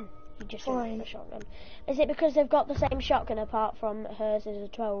 You just Fine. want the shotgun. Is it because they've got the same shotgun apart from hers is a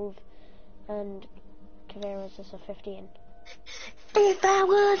 12 and Caveira's is a 15? If I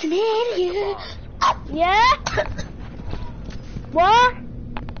was an idiot. Yeah? What?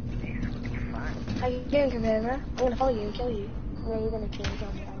 How you doing, Caveira? I'm gonna follow you and kill you. No, you're gonna choose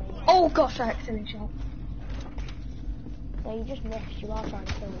on me. Oh gosh, I accidentally shot. No, you just missed. You are trying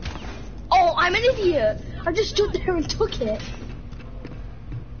to kill me. Oh, I'm an idiot! I just stood there and took it.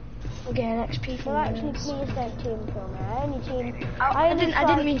 I'm getting XP from So actually, this. please don't team kill me. I only team. I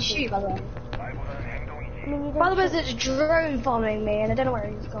didn't mean to shoot, by the way. I mean, you By the way, don't there's a drone following me, and I don't know where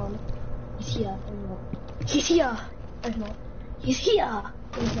he's gone. He's here. He's here. No, he's not. He's here. No,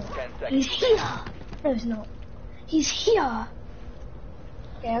 he's not. 10 seconds. He's here. No, he's not. He's here.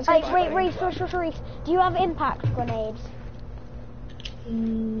 Yeah, let's go. Wait, Reese. Do you have impact grenades?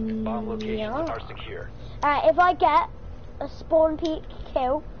 Bomb locations Yeah. are secure. If I get a spawn peak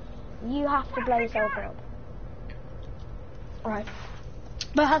kill, you have to blow yourself up. Alright.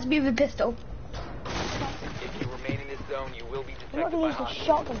 But it has to be with a pistol. If you remain in this zone, you will be I'm not detected gonna by use a hostiles.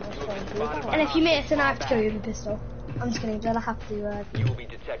 shotgun this You have time, been dude. spotted by And if you miss, then I have to kill hostiles. you with a pistol. I'm just kidding, then I have to, You will be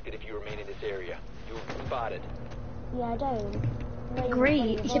detected if you remain in this area. You will be spotted. Yeah, I don't. No,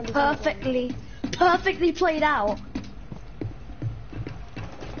 Great, you've you're already done it. perfectly played out.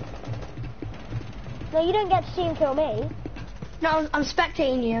 No, you don't get to team kill me. No, I'm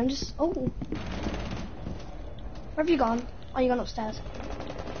spectating you, I'm just, oh. Where have you gone? Oh, you gone upstairs.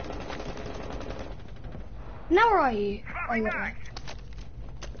 Now where are you? Oh, you went right.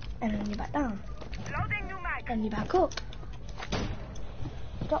 And then you're back down. And you're back up.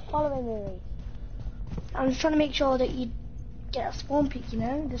 Stop following me, Reese. I'm just trying to make sure that you get a spawn peak, you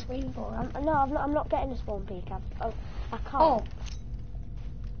know, just waiting for it. No, I'm not getting a spawn peak. I can't. Oh,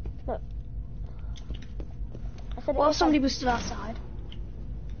 Look. I said what if if somebody was still outside?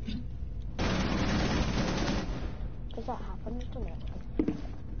 Because that happens, doesn't it?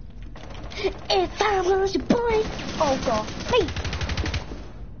 If I was your boy! Oh god. Hey!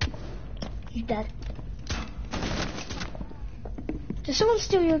 He's dead. Did someone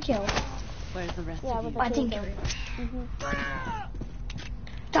steal your kill? Where's the rest Yeah, of with you? the I team think kill.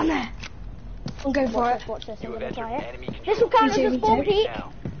 down there. I'm going for it. Watch this. You I'm have gonna entered try it. enemy This will control. count as You a see spawn me peak.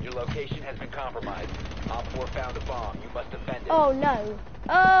 Now, your location has been compromised. Op 4 found a bomb. You must defend it. Oh no.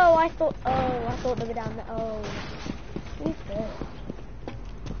 Oh, I thought they were down there. Oh. Who's this?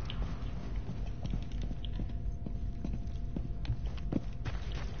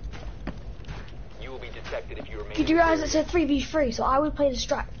 You will be detected if you remain Did you in realize this it's a 3v3, so I would play the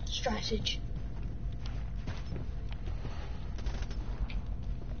strategy.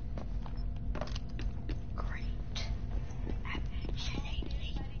 Great.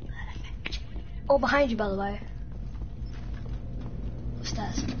 Perfect. Oh, behind you, by the way.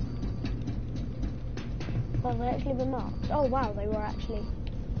 Upstairs. Well, they actually were marked. Oh wow, they were actually.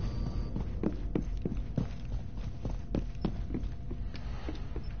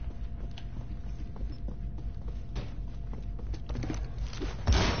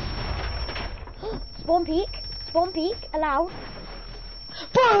 Spawn peak, allowed.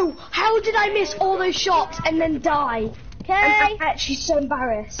 Bro, how did I miss all those shots and then die? Okay. I'm actually so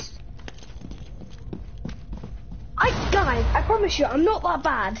embarrassed. Guys, I promise you, I'm not that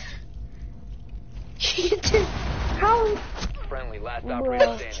bad. How? Friendly, last Well. operator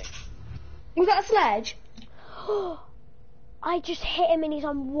standing. Was that a sledge? I just hit him and he's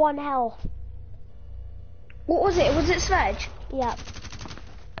on 1 health. What was it? Was it sledge? Yeah.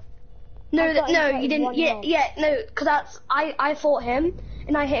 No, I thought he no, hit you didn't. 1 Yeah, health. yeah, no, because I fought him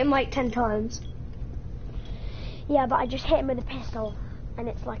and I hit him like 10 times. Yeah, but I just hit him with a pistol, and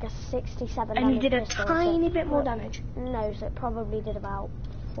it's like a 67 And you damage did a pistol, tiny so- bit more damage. No, so it probably did about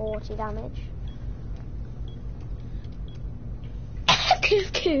 40 damage.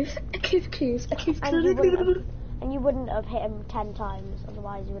 And you wouldn't have hit him 10 times,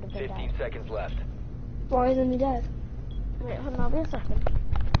 otherwise you would have been 15 dead. seconds left. Why isn't he dead? Wait, hold on, I'll be a second.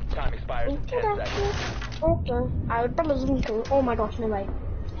 Time expires in 10 seconds. Okay. I would probably zoom to. Oh my gosh, no way.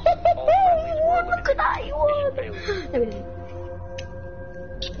 All friendlies were Look at that, he won! eliminated. Mission failure. No, we didn't.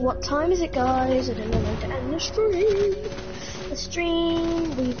 What time is it, guys? I don't know when to end the stream. The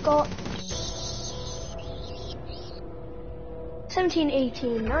stream, we've got 17,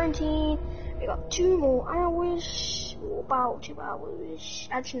 18, 19. We got 2 more hours. About 2 hours.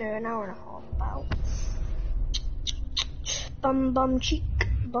 Actually, no, an hour and a half. About. Bum bum cheek.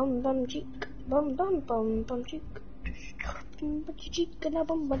 Bum bum cheek. Bum bum bum bum cheek. Bum bum cheek and a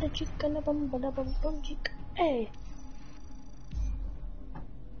bum bum cheek and a bum bum cheek. Hey.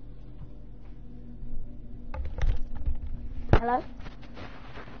 Hello?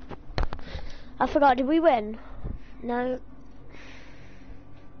 I forgot, did we win? No.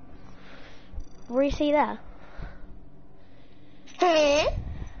 Reese, are you there? Hey.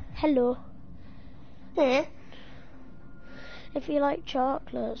 Hello. Hey. If you like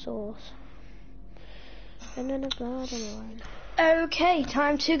chocolate sauce. And then a garden wine. Okay,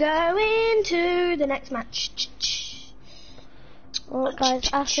 time to go into the next match. Well, guys,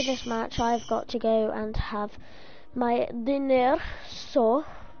 after this match, I've got to go and have my dinner, so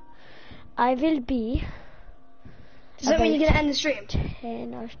I will be. Does that mean you're gonna end the stream?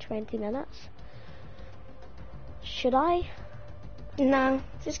 10 or 20 minutes. Should I? No,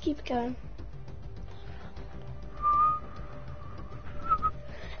 just keep it going.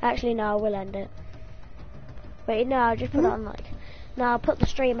 Actually, no, I will end it. Wait, no, I'll just put it on like. No, I'll put the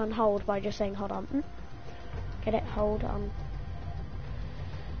stream on hold by just saying hold on. Get it? Hold on.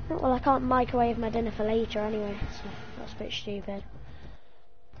 Well, I can't microwave my dinner for later anyway, so that's a bit stupid.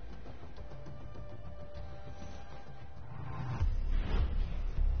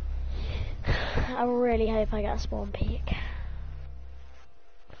 I really hope I get a spawn peak.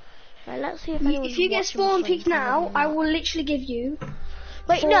 Right, let's see if If you get spawn peak now, I will literally give you.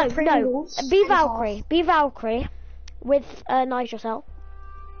 Wait, no. Be Valkyrie. Be Valkyrie with Nitro Cell.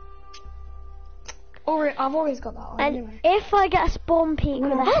 I've always got that on. And anyway. if I get a spawn peak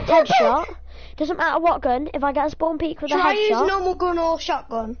with a headshot, doesn't matter what gun. If I get a spawn peak with a headshot, try use normal gun or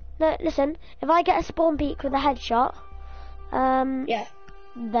shotgun. No, listen. If I get a spawn peak with a headshot, yeah,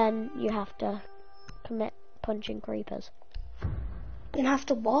 then you have to commit punching creepers. Then have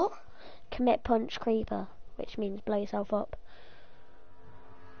to what? Commit punch creeper, which means blow yourself up.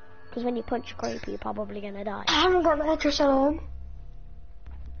 Because when you punch a creeper, you're probably gonna die. I haven't got Nitro Cell on.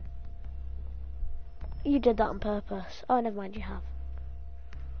 You did that on purpose. Oh, never mind, you have.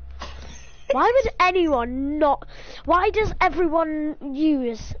 Why would anyone not... Why does everyone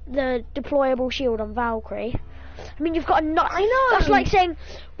use the deployable shield on Valkyrie? I mean, you've got a... I know! That's like saying,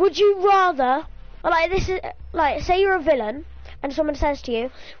 would you rather... Like, this is... Like, say you're a villain, and someone says to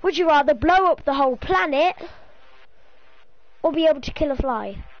you, would you rather blow up the whole planet, or be able to kill a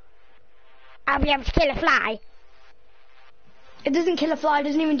fly? I'll be able to kill a fly. It doesn't kill a fly, it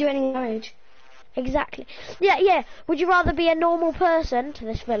doesn't even do any damage. Exactly. Yeah. Would you rather be a normal person to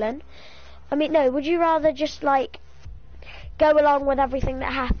this villain? I mean, no. Would you rather just like go along with everything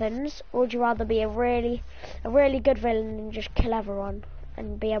that happens, or would you rather be a really good villain and just kill everyone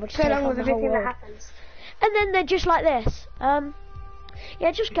and be able to go take along on with the whole everything world? that happens? And then they're just like this.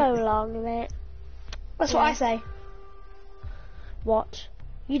 Yeah, just go along with it. That's what I say. What?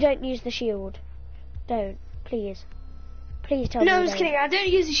 You don't use the shield. Don't, please. Please tell me. No, I'm just kidding. I don't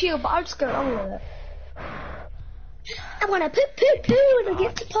use the shield, but I'll just go along with it. I wanna poo when I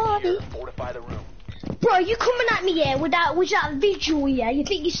get to party. Fortify the room. Bro, you coming at me here with that visual here? You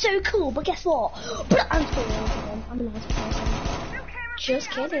think you're so cool, but guess what? I'm kidding. I'm a nice person. Just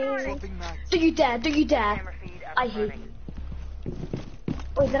kidding. Don't you dare. I hate you.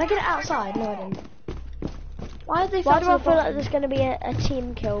 Wait, did I get it outside? No, I didn't. Why do I feel like there's going to be a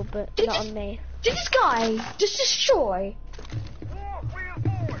team kill, but not on me? Did this guy just destroy?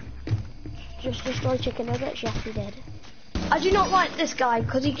 Just destroy chicken nuggets? Yes, he did. I do not like this guy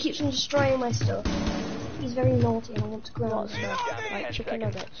because he keeps on destroying my stuff. He's very naughty and I want to grow What stuff? Like chicken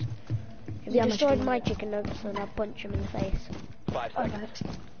nuggets? If Yeah, he destroyed my chicken nuggets, then I'd punch him in the face. 5 seconds.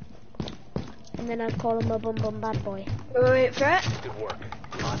 And then I'd call him a bum bum bad boy. Wait for it. Good work.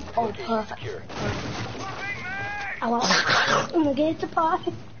 Oh, perfect. I want to get to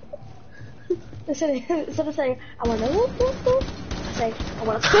party. Instead of saying, I want to whoop whoop whoop, I say, I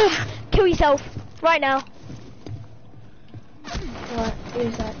want to kill yourself right now. What?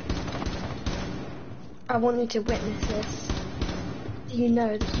 Who's that? I want you to witness this. Do you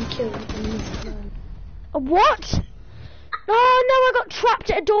know that you killed this man? What? Oh no, I got trapped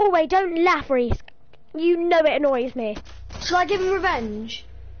at a doorway. Don't laugh, Reese. You know it annoys me. Shall I give him revenge?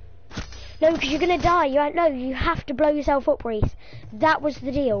 No, because you're going to die. You have to blow yourself up, Reese. That was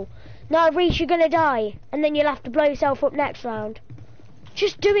the deal. No, Reese, you're going to die. And then you'll have to blow yourself up next round.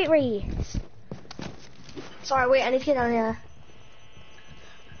 Just do it, Reese. Sorry, wait, I need to get down here.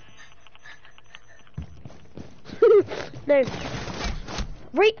 No.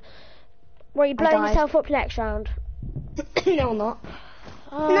 Were you blowing yourself up next round? No, I'm not.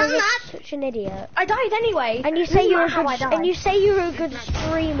 Oh, no, you're such an idiot. I died anyway. And you say you're a good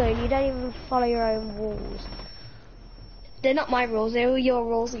streamer and you don't even follow your own rules. They're not my rules, they're your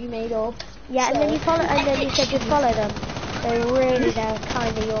rules that you made up. Yeah, so. and then you said you'd follow them. So really they're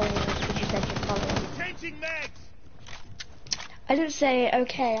kind of your rules because you said you'd follow them. I didn't say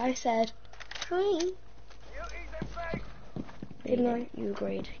okay, I said hi. Didn't I? You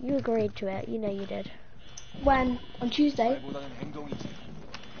agreed. You agreed to it. You know you did. When? On Tuesday?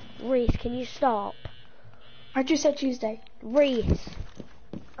 Reese, can you stop? I just said Tuesday. Reese.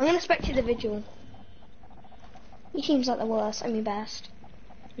 I'm gonna spectate the video. He seems like the worst. I mean best.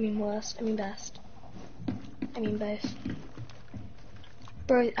 I mean worst. I mean best. I mean both.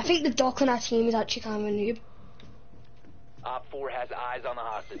 Bro, I think the doc on our team is actually kind of a noob. Op 4 has eyes on the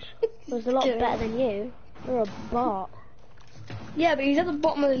hostage. It was a lot better than you. You're a bot. Yeah, but he's at the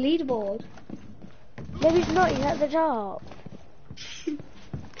bottom of the leaderboard. No, he's not. He's at the top.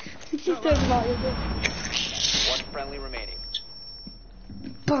 He's just doing about it. One friendly remaining.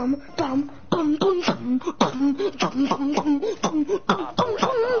 Bum bum bum bum bum bum bum bum bum bum bum.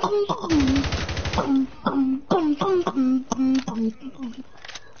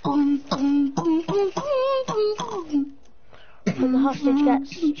 When the hostage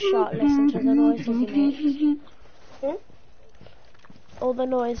gets shot, listen to the noises he makes. All the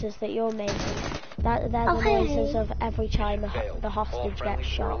noises that you're making. They're the noises of every time the hostage gets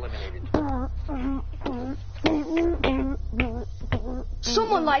shot.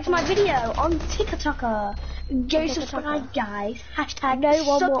 Someone liked my video on TikTok. Go subscribe, guys. Hashtag No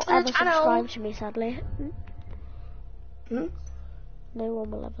one will sub to the ever channel. subscribe to me, sadly. Hmm? No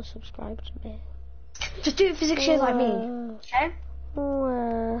one will ever subscribe to me. Just do it for 6 years like me. Okay?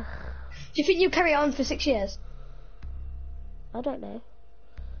 Do Do you think you'll carry on for 6 years? I don't know.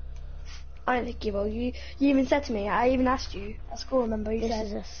 I don't think you will. You even said to me, I even asked you at school, remember? You This said,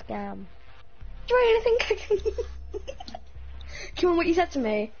 is a scam. do you really think I can... Come on, what you said to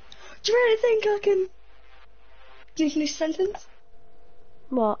me. Do you really think I can... Do you finish the sentence?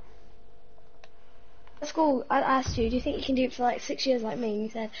 What? At school, I asked you, do you think you can do it for like 6 years like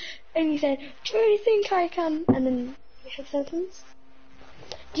me? And you said, do you really think I can? And then you had a sentence.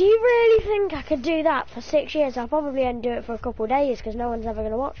 Do you really think I could do that for 6 years? I'll probably only do it for a couple of days because no one's ever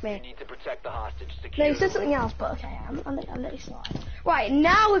going to watch You me. need to protect the hostage. No, Secure you the said something room. else, but okay, I'll let you slide. Right,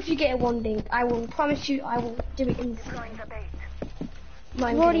 now if you get a one ding, I will promise you I will do it in... You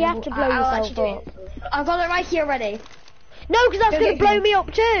already have to blow yourself up. I've got it right here already. No, because that's Go going to get blow him. me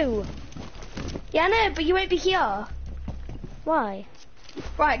up too. Yeah, I know, but you won't be here. Why?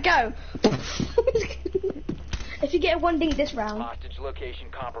 Right, go. If you get a one ding this round. Hostage location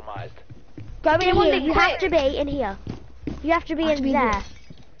compromised. Go in Get one here. thing You have to quick. be in here. You have to be I have in to be there. here.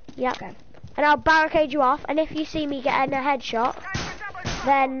 Yep. Okay. And I'll barricade you off. And if you see me getting a headshot,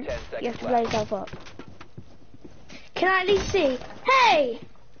 then 10 you have to seconds blow left. yourself up. Can I at least see? Hey!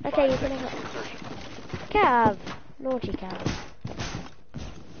 Okay, you're 5 gonna seconds to insertion. Cav. Naughty Cav.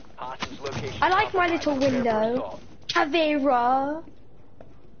 Hostage location I like my little compromised. Prepare for window. assault. Tavera.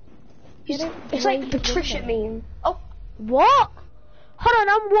 It's like raise Patricia the window. meme. Oh, What? Hold on,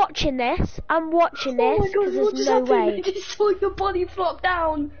 I'm watching this. I'm watching oh this my god, because what there's just no happened? way. I just saw your body flop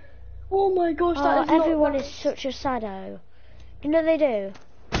down. Oh my gosh, Oh, that is everyone not is such a sado. You know they do.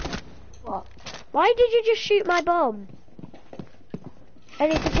 What? Why did you just shoot my bum?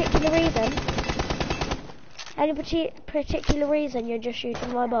 Any particular reason? Any particular reason you're just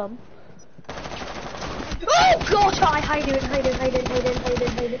shooting my bum? Oh gosh, hide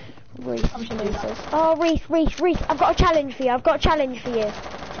it. Reese, Jesus. Oh, Reese, I've got a challenge for you.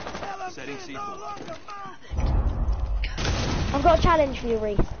 Setting C4. I've got a challenge for you,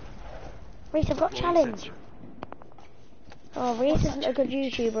 Reese. Reese, I've got a challenge. Oh, Reese isn't a good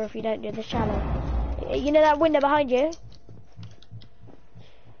YouTuber if you don't do this challenge. You know that window behind you?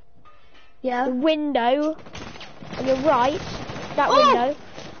 The Yeah. window on your right, that window.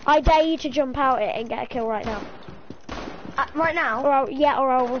 I dare you to jump out it and get a kill right now. Right now? Or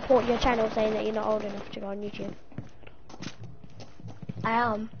I'll report your channel saying that you're not old enough to go on YouTube. I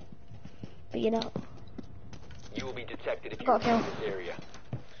am. But you're not. You will be detected if you Got a remain kill. in this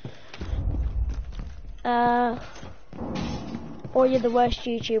area. Or you're the worst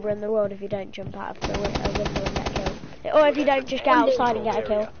YouTuber in the world if you don't jump out of the window and get a kill. Or if you don't just get outside and get a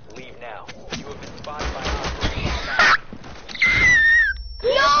kill. Leave now. You have been spotted by hostiles.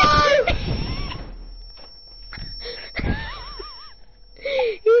 No!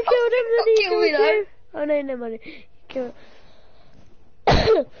 You killed him, then he Kill me, killed you. Oh no, no money.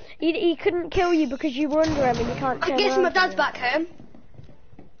 He couldn't kill you because you were under him and you can't I turn guess around my from dad's him. back home.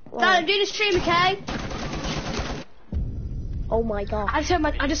 Why? Dad, I'm doing a stream, okay? Oh my god. I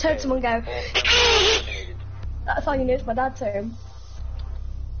just heard someone go. That's how you know it's my dad's home.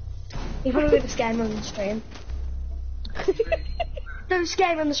 He probably would have scared me on the stream. Don't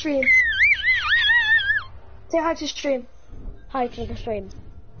scare me on the stream. Say hi to the stream. Hi to the stream.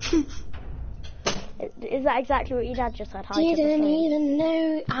 Is that exactly what your dad just said? Hi to the Didn't stream. even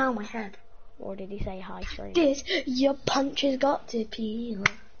know. Ow, my head. Or did he say hi stream? This, your punch has got to peel.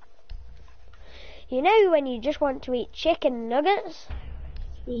 You know when you just want to eat chicken nuggets?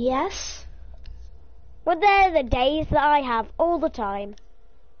 Yes. Well, they're the days that I have all the time.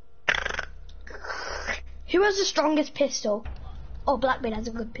 Who has the strongest pistol? Oh, Blackbeard has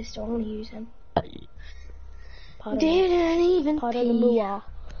a good pistol. I'm gonna use him. Pardon Didn't even the pee. mooah.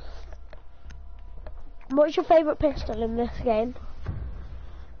 What's your favourite pistol in this game?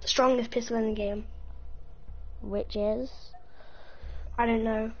 The strongest pistol in the game. Which is? I don't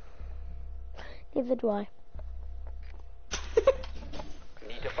know. Neither do I.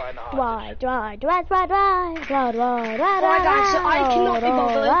 Need to find the hostage. Why? Alright guys, so I cannot be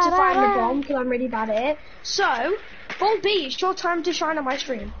bothered to find the bomb because I'm really bad at it. So, Ball B, it's your time to shine on my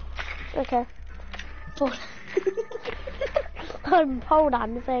stream. Okay. Ball. Hold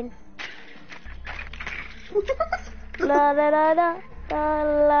on, the thing. La da da da,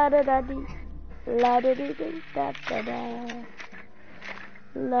 la da da dee, la da dee dee, da da da.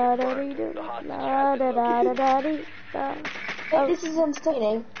 La da dee dee, la da da da da dee, da. Oh, this is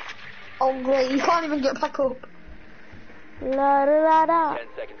entertaining. Oh great, you can't even get back up. La da da da. 10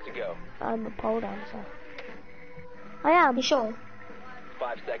 seconds to go. I'm a pole dancer. I am. You sure?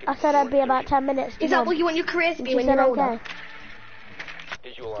 5 seconds. I said I'd be about 10 minutes. Is that what you want your career to be when said you're older? okay.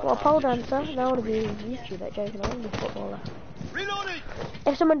 Visual on Well, pole hostage. dancer. I want to be a YouTuber, joking. I want to be a footballer. Reloading.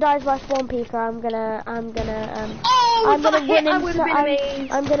 If someone dies by spawn peeker, I'm gonna Oh, I'm gonna hit, I run would have been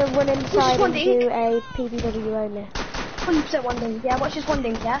amazed. I'm gonna run inside one and dink? do a PBW only. 100% one dink, yeah. Watch this one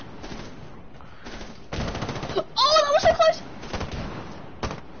dink, yeah. Oh, that was so close.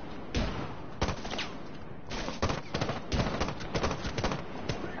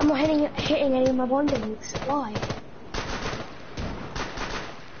 I'm not hitting any of my one dinks. Why?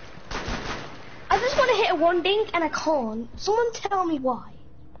 I just want to hit a one dink and I can't. Someone tell me why.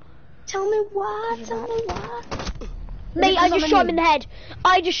 Tell me why. Tell me why. Mate, I just shot him in the head.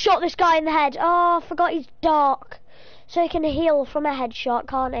 I just shot this guy in the head. Oh, I forgot he's dark. So he can heal from a headshot,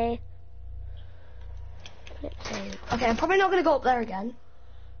 can't he? Okay, I'm probably not going to go up there again.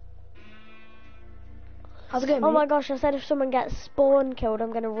 How's it going, Oh mate? my gosh, I said if someone gets spawn killed,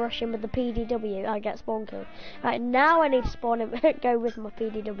 I'm going to rush him with the PDW. I get spawn killed. Right, now I need to spawn him, go with my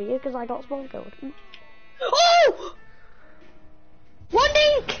PDW because I got spawn killed. Oh! One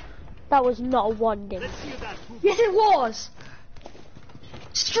dink! That was not a one dink. Yes, it was.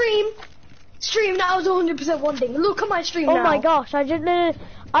 Stream, that was 100% one dink. Look at my stream now. Oh my gosh, I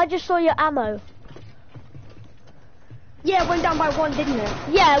just saw your ammo. Yeah, it went down by one, didn't it?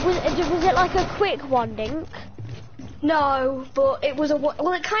 Yeah, was it like a quick one dink? No, but it was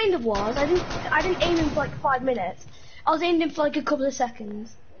well, it kind of was. I didn't aim him for like 5 minutes. I was aiming him for like a couple of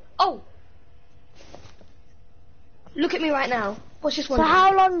seconds. Oh! Look at me right now. What's this one? So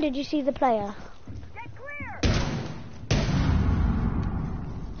how long did you see the player? Get clear.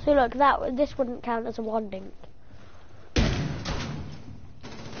 So look, this wouldn't count as a one dink.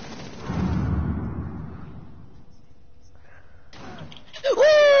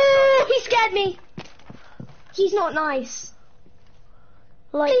 Ooh, he scared me. He's not nice.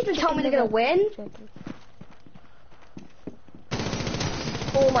 Like, Please don't tell me they're gonna win.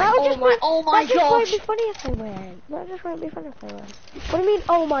 Oh my That just gosh. won't be funny if they win. That just won't be funny if they win. What do you mean,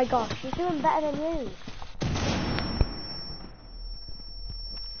 oh my gosh? He's doing better than you.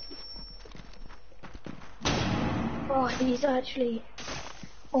 Oh, he's actually.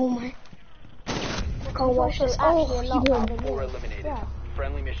 Oh my. I can't watch also this. actually Oh, a he lot won. better than you. 4 eliminated. Yeah,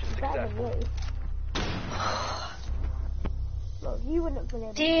 Friendly mission better successful. than you. Look, you wouldn't have been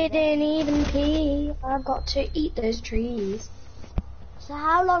able to do that. Didn't even pee. I've got to eat those trees. So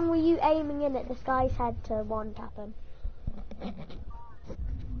how long were you aiming in at this guy's head to one tap him?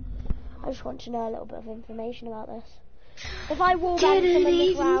 I just want to know a little bit of information about this. If I wall bang Didn't someone this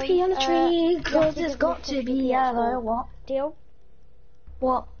even round, pee on a tree, you cause have to it's give got me to 50 be at ever school. what? Deal?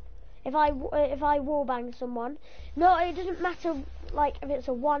 What? If I wall bang someone, no, it doesn't matter like if it's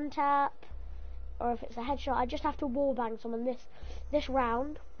a one tap or if it's a headshot. I just have to wall bang someone this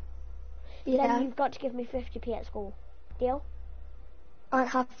round. Yeah. Then you've got to give me 50p at school. Deal? I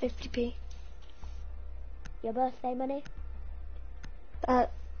have 50p. Your birthday money?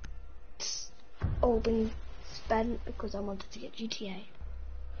 That's all been spent because I wanted to get GTA.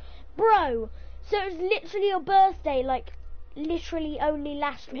 Bro, so it was literally your birthday, like literally only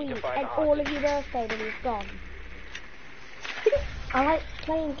last Need to week, find and a all of hostage. your birthday money is gone. I like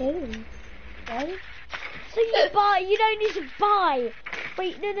playing games, right? So you don't need to buy.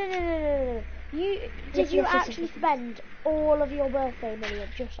 Wait, no. Did you yes, actually yes. spend all of your birthday money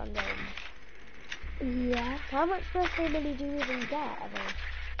just on games? Yeah. How much birthday money do you even get ever?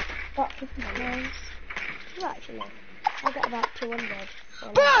 About 50 pounds. You actually? I get about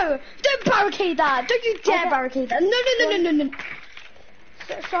 200. Bro, don't barricade that. Don't you dare barricade that. No.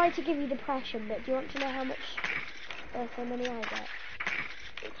 Sorry to give you depression, but do you want to know how much birthday money I get?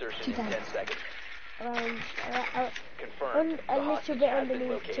 Insertion in 10 seconds. Around Confirmed. a The little hostage bit has been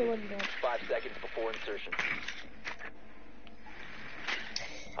underneath located. 200. 5 seconds before insertion.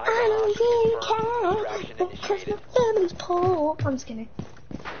 I don't really care because my family's poor. I'm just kidding.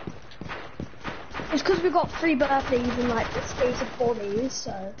 It's because we've got 3 birthdays in like the space of 4 days,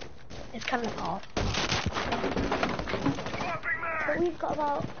 so it's kind of hard. But we've got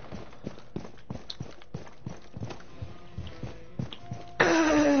about...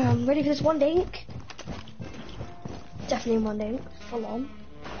 I'm ready for this one dink. Definitely one dink. Full on.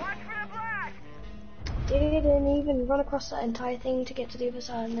 Didn't even run across that entire thing to get to the other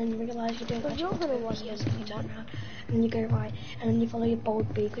side and then realise you don't actually want to go here, so you turn around and then you go right and then you follow your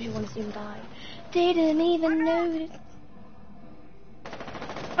bold beat because you want to see him die. Didn't even know.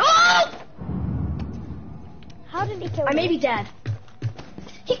 Oh! How did he kill me? I may be dead.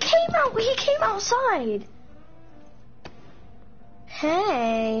 He came outside.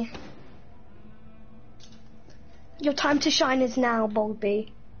 Hey. Your time to shine is now,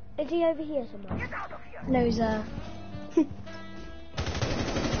 Boldby. Is he over here somewhere? No, sir.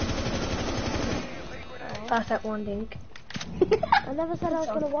 Perfect one dink. I never said I was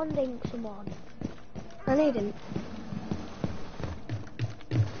going to one dink someone. I know you didn't.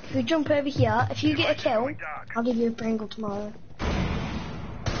 If you jump over here, if you get a kill, I'll give you a Pringle tomorrow.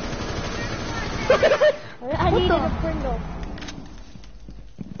 I needed a Pringle.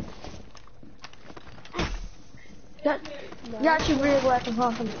 You're actually really working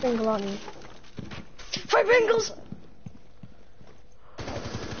hard for the Pringle, aren't you? 5 Pringles!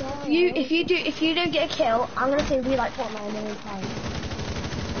 If you don't get a kill, I'm gonna say we like Fortnite a million times.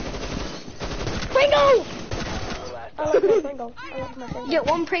 Pringle! I like my Pringle. Get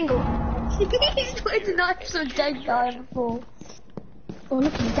 1 Pringle. He's trying to knife some dead guy before. Oh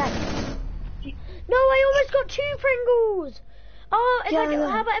look, he's dead. No, I almost got 2 Pringles! Oh, Yeah,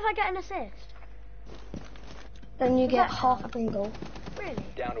 how about if I get an assist? Then you get half a Pringle. Really?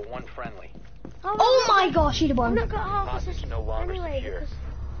 Down to 1 friendly. Oh my gosh, you'd have won. I've not got half Hostage assist no longer anyway secure. because...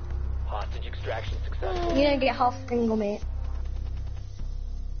 Hostage extraction successful. You don't get half a Pringle, mate.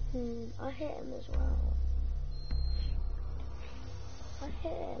 I hit him as well. I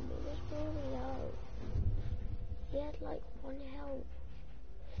hit him, he was really low. He had like 1 health.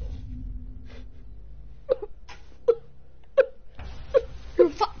 You're a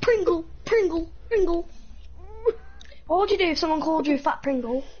fat Pringle, Pringle. What would you do if someone called you a fat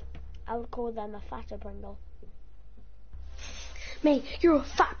Pringle? I would call them a fatter Pringle. Mate, you're a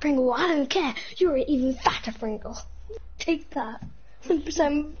fat Pringle, I don't care. You're an even fatter Pringle. Take that.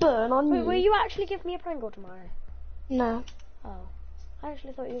 100% burn on Wait, you. will you actually give me a Pringle tomorrow? No, Oh. I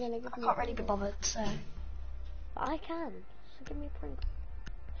actually thought you were going to give I me can't really be bothered, so. But I can. So give me a Pringle.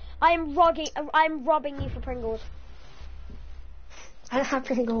 I'm robbing you for Pringles. I don't have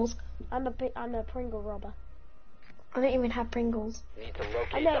Pringles. I'm a Pringle robber. I don't even have Pringles. Need to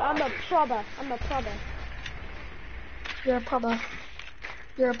locate I know, the I'm a hostage. probber. I'm a probber. You're a probber.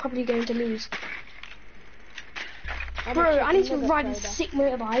 You're probably going to lose. I'm Bro, a I need to chicken ride a nugget sick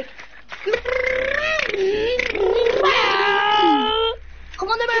motorbike. Come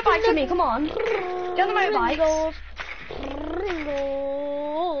on the motorbike with me, come on. Get on the motorbike. Pringles.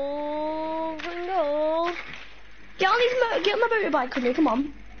 Get on the motorbike with me, come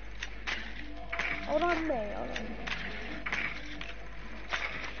on. Hold on, mate. Hold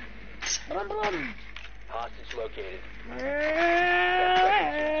on. Hostage located.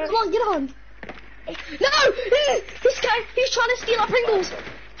 Come on, get on. No! This guy, he's trying to steal our Pringles.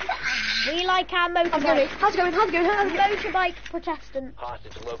 We like our motorbike. How's it going? Motorbike Protestant.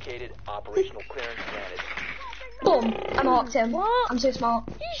 Hostage located. Operational clearance granted. Boom, I marked him. What? I'm so smart.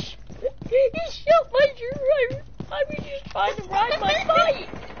 He shot my drone. I was just trying to ride my bike.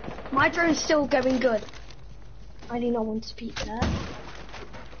 My drone's still going good. I do not want to speak there.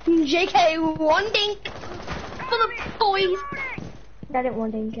 JK, 1 dink for the boys. I didn't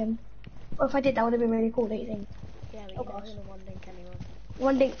 1 dink him. Well, if I did, that would have been really cool, don't you think? Yeah, we Oh, don't gosh. want to one dink anyone.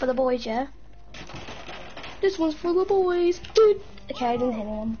 1 dink for the boys, yeah? This one's for the boys. Good. Okay, I didn't hit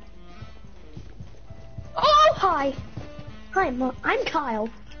anyone. Oh, hi. Hi, I'm Kyle.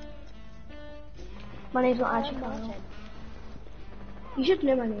 My name's not actually Kyle. Martin. You should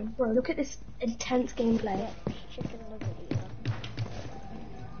know my name. Bro, look at this intense gameplay. Yeah, chicken nugget eater.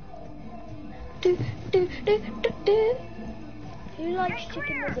 Do, do, do, do, do. Who likes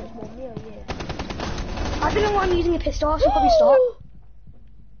chicken nuggets more, me or you? I don't know why I'm using a pistol, I should probably stop.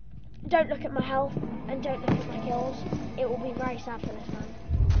 Don't look at my health and don't look at my kills. It will be very sad for this man.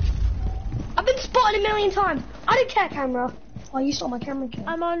 I've been spotted a million times. I don't care, camera. Oh, you saw my camera kill.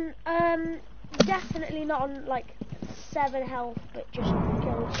 I'm on, definitely not on like 7 health, but just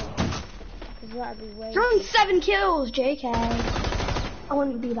kills. Because that'd be way. You're on 7 kills, JK. I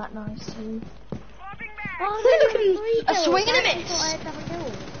wouldn't be that nice too. Oh, Look at him. no, 3 A kills. swing and a I actually miss. thought I had 7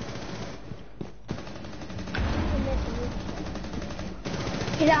 kills.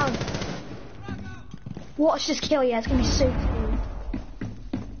 Get down. Watch this kill, yeah, it's gonna be so cool.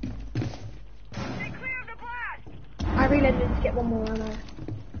 I really need to get one more ammo.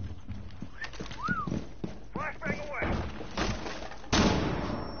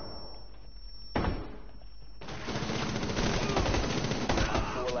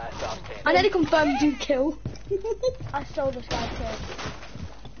 I nearly confirmed you kill. I stole this guy's kill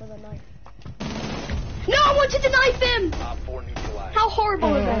with a knife. No, I wanted to knife him! How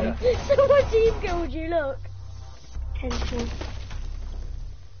horrible is that? Someone team killed you, look. Tension.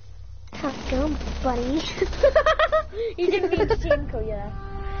 How's it going, buddy? He didn't mean to team kill you there.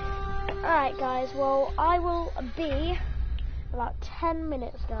 Alright guys, well I will be about 10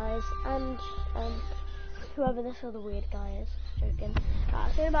 minutes guys, and whoever this other weird guy is, joking.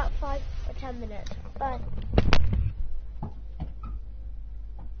 So about 5 or 10 minutes. Bye.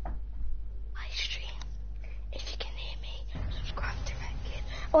 My stream. If you can hear me, subscribe to WithWreck-kid.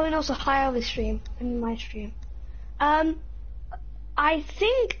 Oh, and also hi on the stream, in my stream. I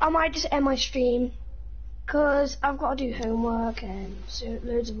think I might just end my stream because I've got to do homework and so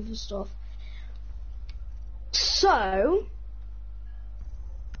loads of other stuff. So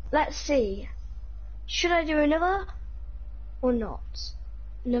let's see. Should I do another or not?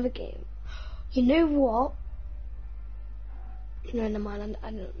 Another game. You know what? No, never mind.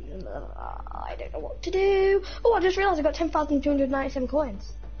 I don't know what to do. Oh, I just realised I got 10,297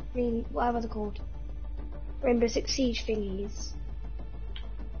 coins. I mean, whatever they're called. Rainbow Six Seige thingies.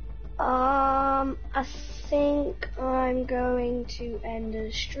 I think I'm going to end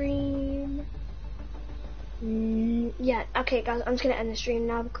the stream. Yeah, okay guys, I'm just going to end the stream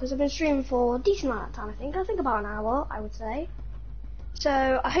now because I've been streaming for a decent amount of time, I think about an hour, I would say.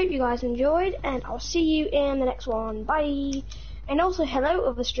 So, I hope you guys enjoyed, and I'll see you in the next one. Bye! And also, hello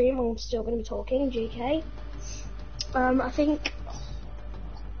of the stream, I'm still going to be talking, GK. I think...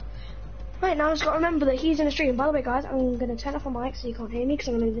 Right, now I've just got to remember that he's in the stream. By the way, guys, I'm going to turn off my mic so you can't hear me because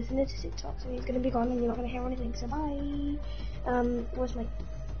I'm going to be listening to TikTok, so he's going to be gone and you're not going to hear anything, so bye! Where's my...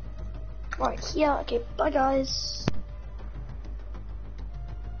 Right, here, okay, bye guys!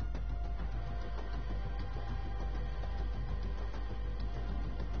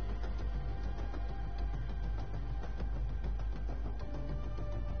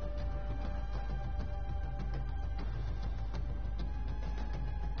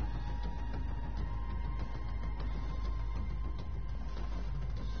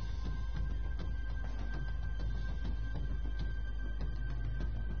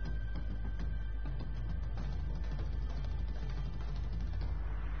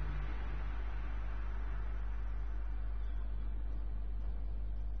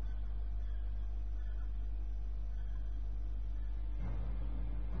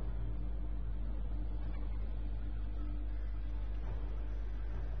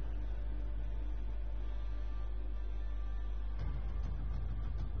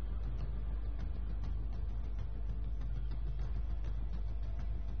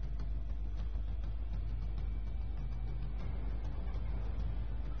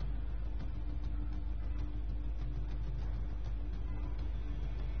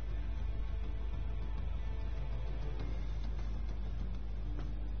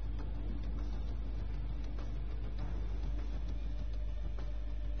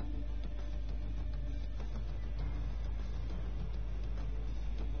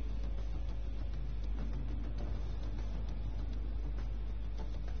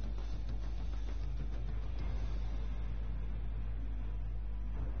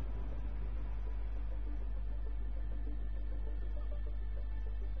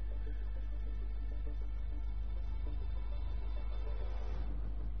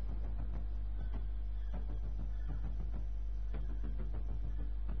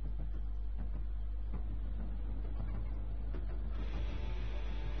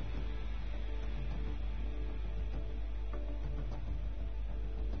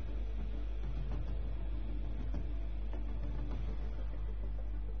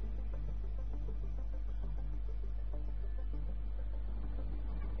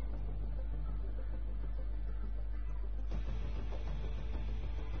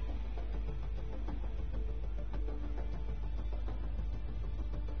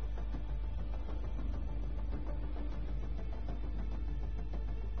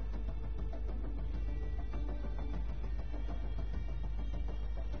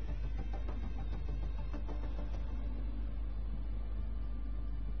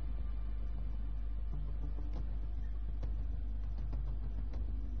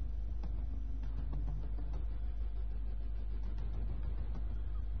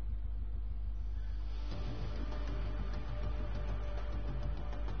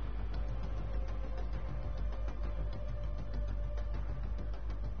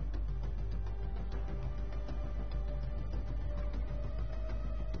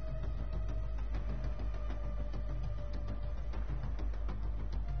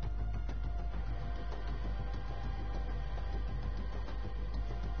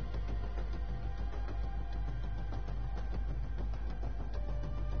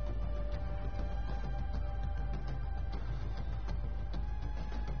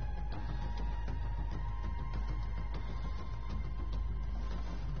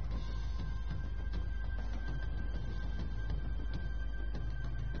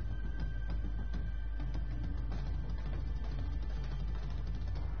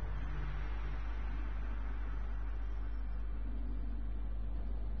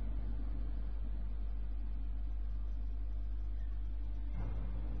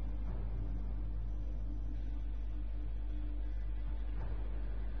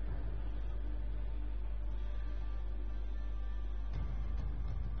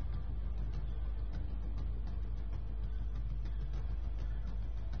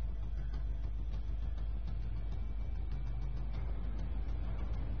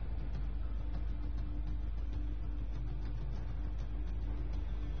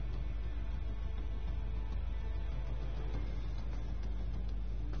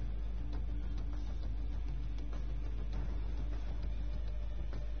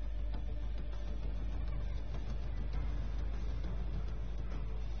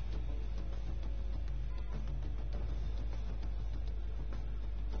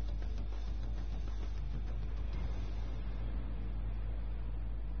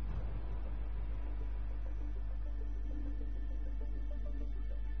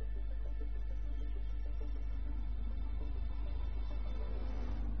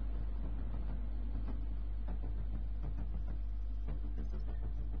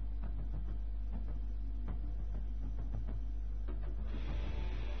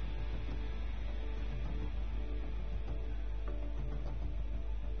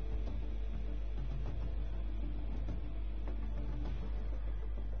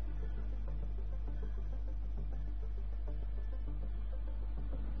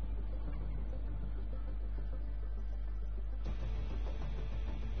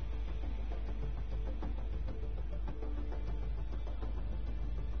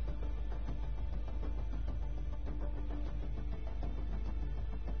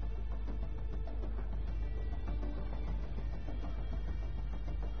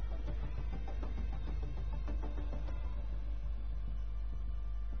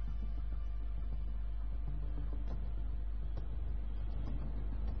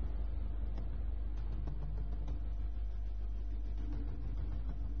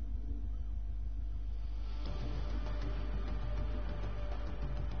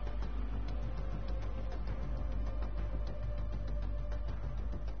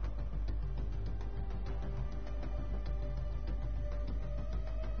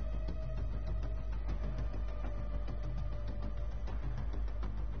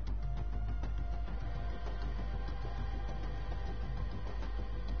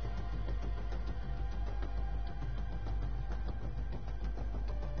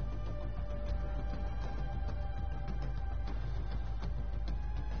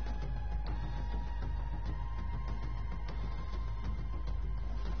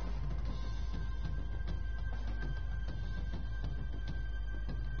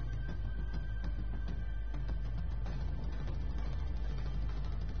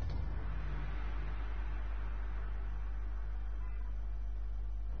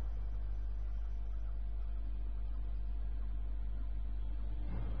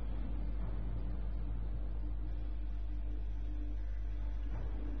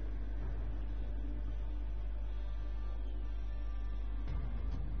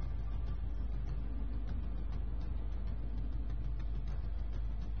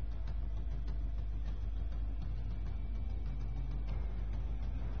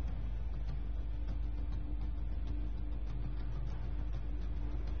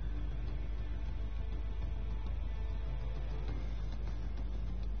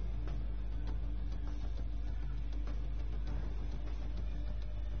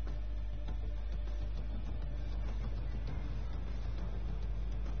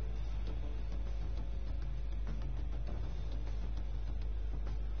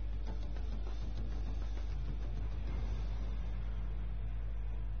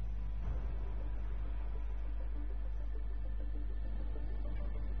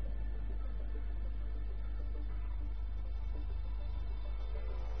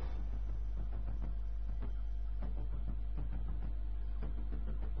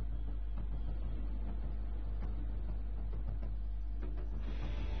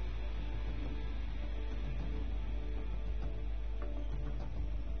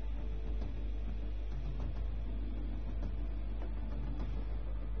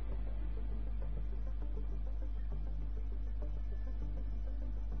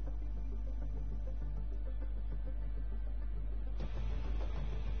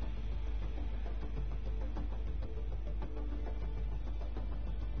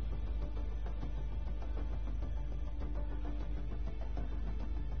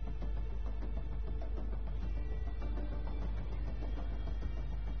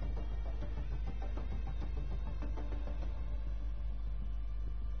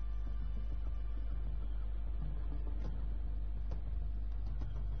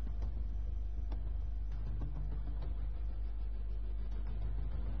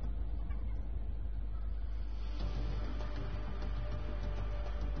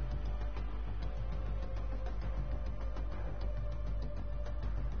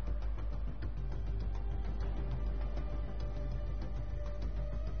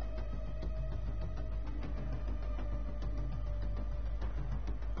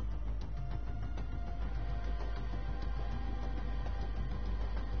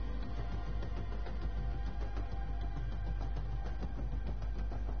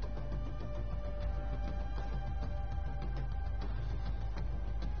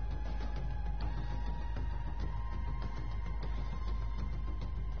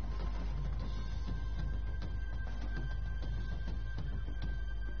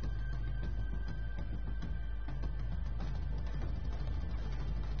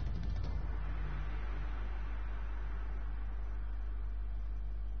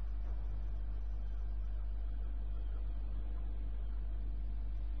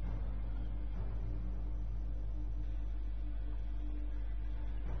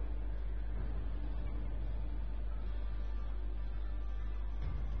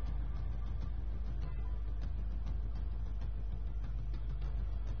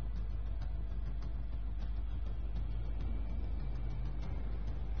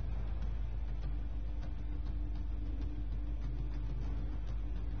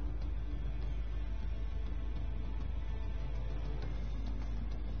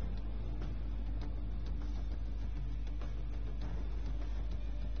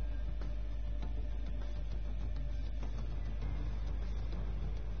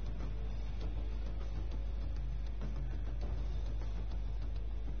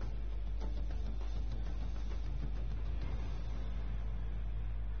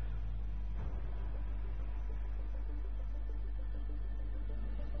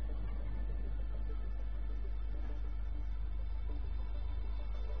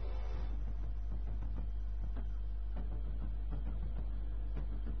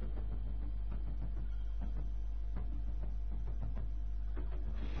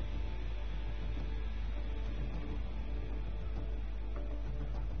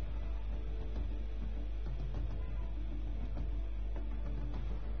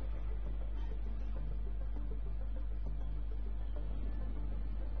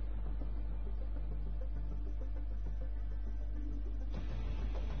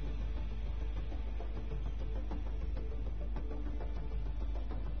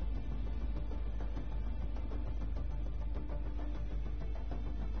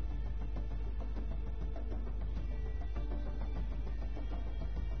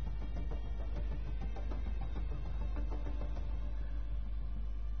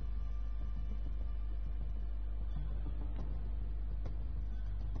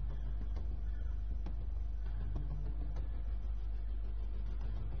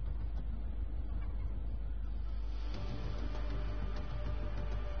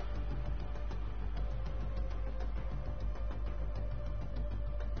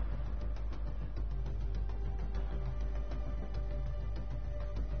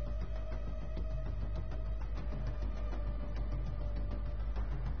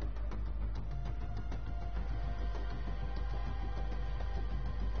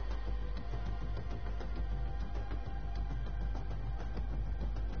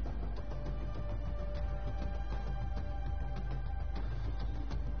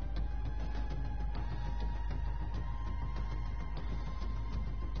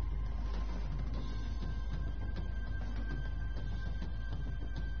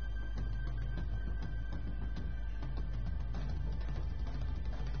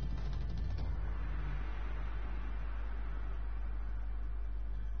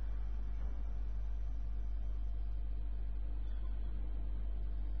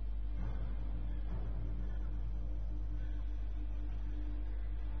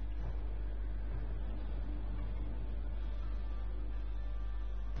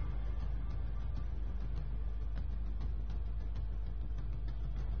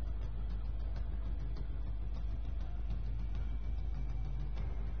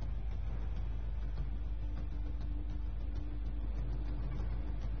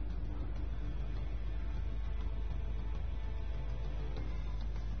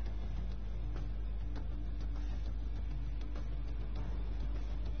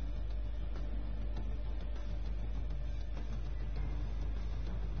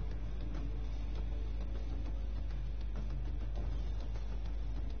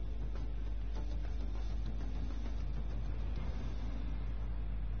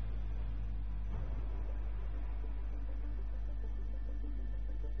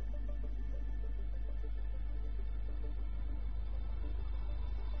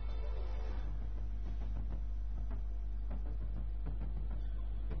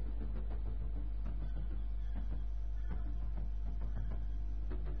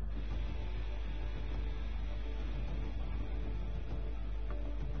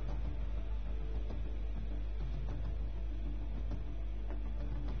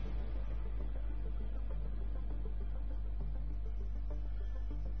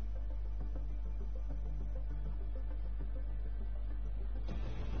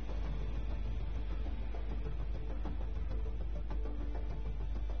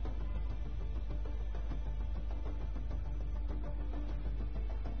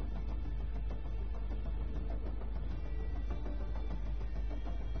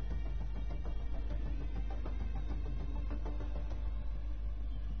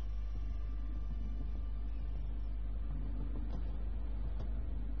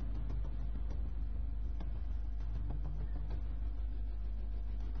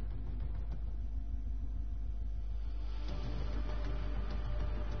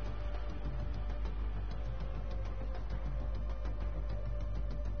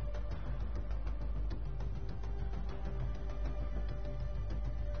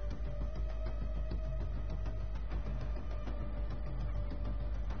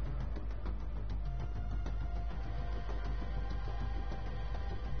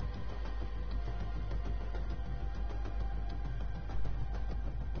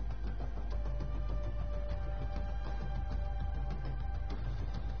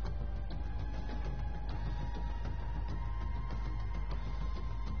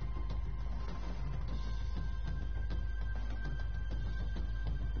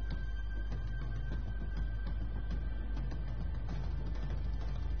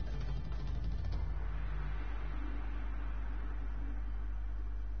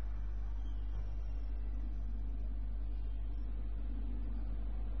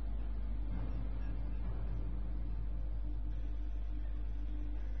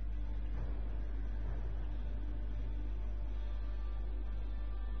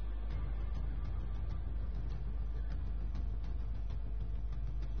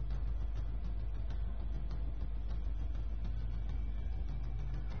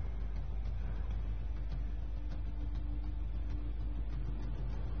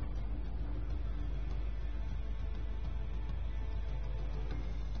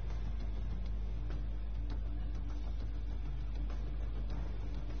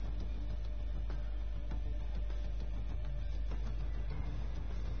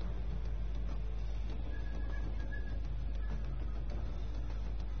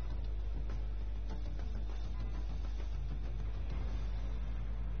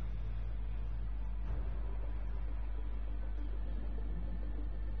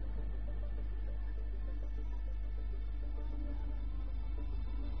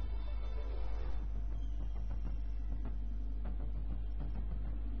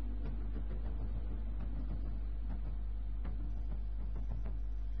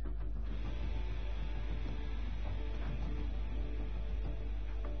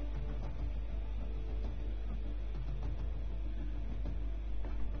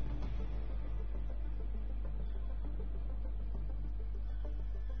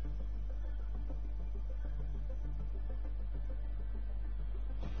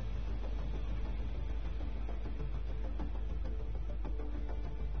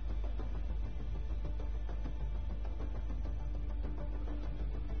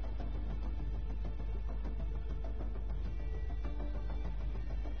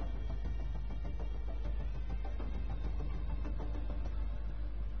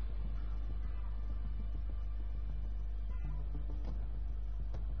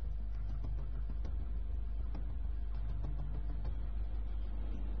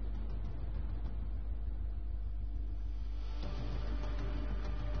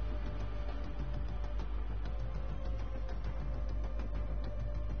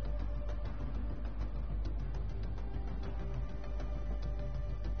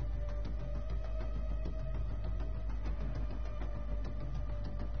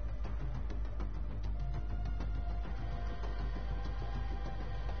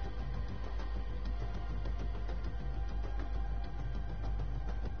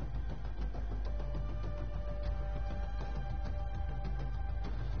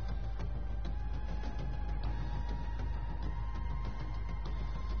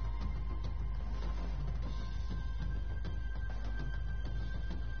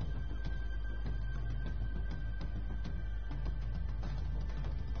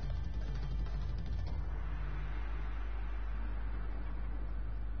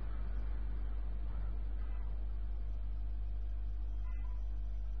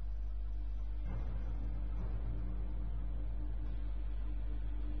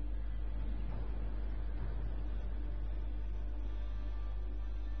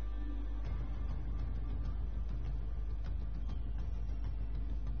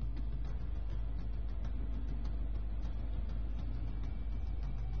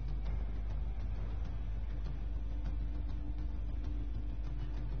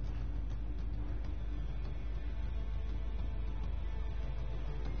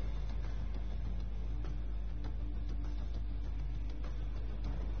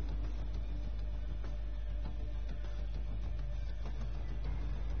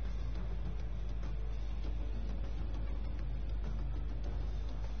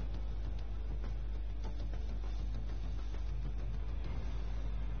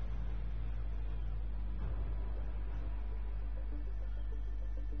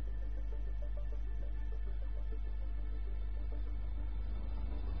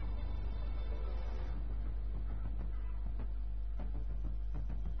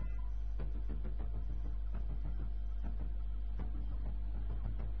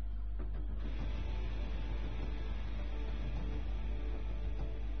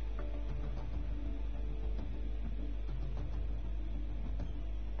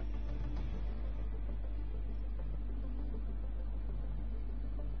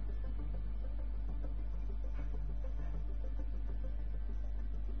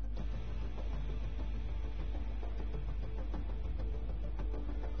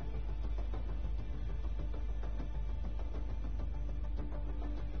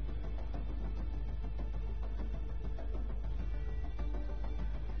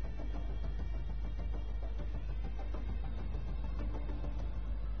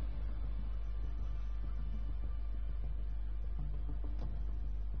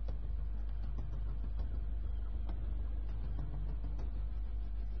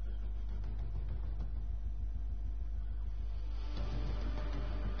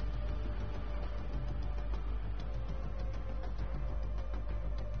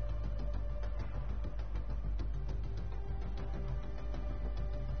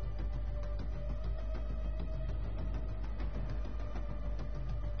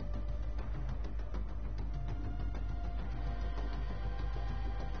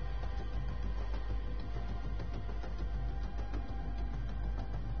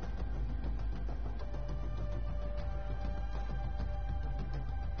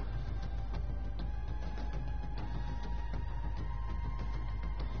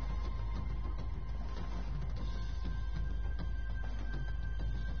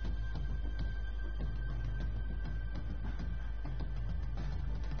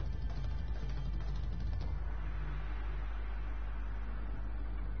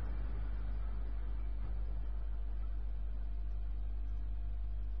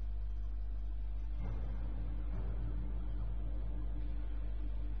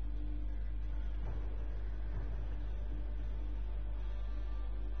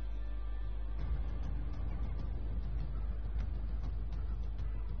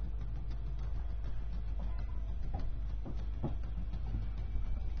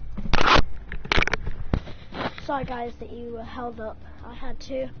 Sorry guys that you were held up. I had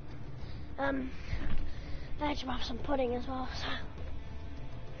to have some pudding as well. So.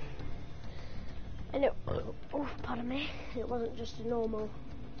 And it, oh, pardon me, it wasn't just a normal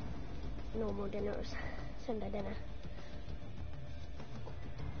dinner, it was Sunday dinner.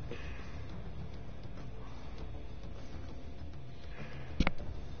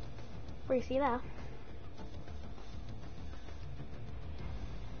 Bruce, you there?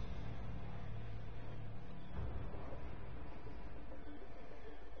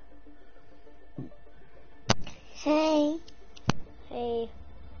 Hey. Hey.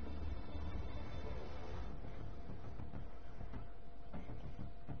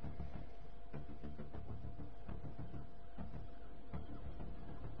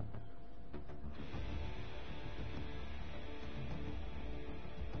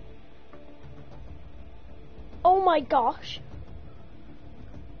 Oh my gosh.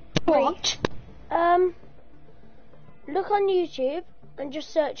 What? Look on YouTube and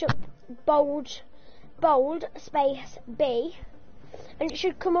just search up bold space B, and it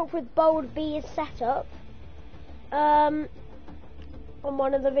should come up with bold B's setup on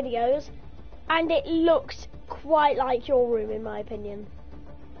one of the videos, and it looks quite like your room in my opinion.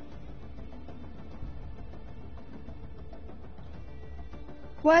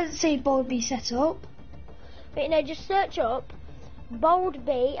 Why does it say bold B setup? But no, just search up bold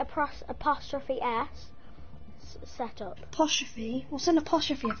B apostrophe S setup. Apostrophe? What's an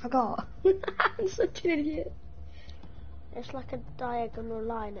apostrophe? I forgot. I'm such an idiot. It's like a diagonal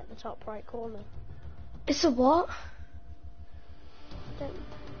line at the top right corner. It's a what?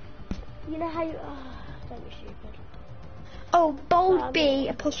 You know how you... don't be stupid. Oh, bold B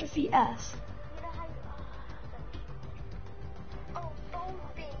apostrophe S. You know how you... Oh,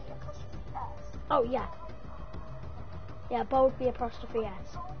 bold B apostrophe S. Oh, yeah. Yeah, bold B apostrophe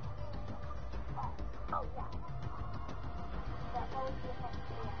S.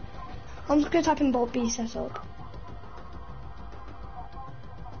 I'm just going to type in bold B setup.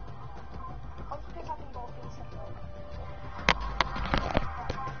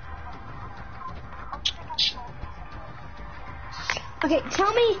 Okay,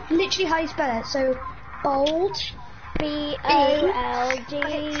 tell me literally how you spell it. So, bold B-O-L-D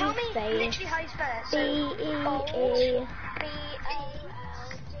okay, tell me space literally how you spell it. So, B-E-E.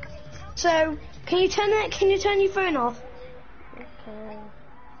 So, can you turn your phone off? Okay.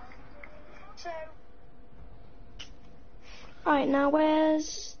 So, alright, now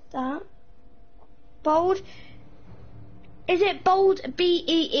where's that? Bold. Is it bold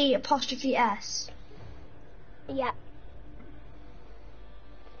B-E-E apostrophe S? Yeah.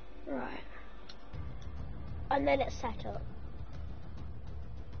 Right. And then it's set up.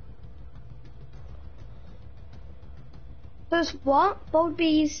 There's what? Bold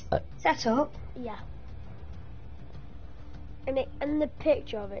B's setup? Yeah. And the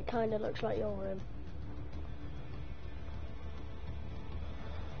picture of it kind of looks like your room.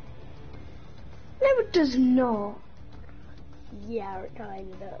 No, it does not. Yeah, it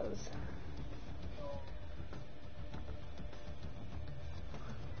kind of does.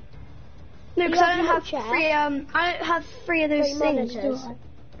 No, because I don't have chair? three. I don't have three of those Three things. monitors. Do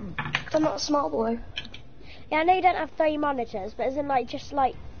I? 'Cause I'm not a smart boy. Yeah, I know you don't have 3 monitors, but isn't like just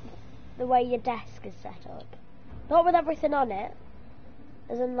like the way your desk is set up? Not with everything on it.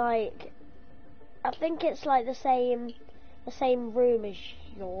 As in like, I think it's like the same room as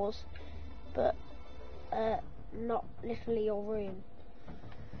yours, but not literally your room.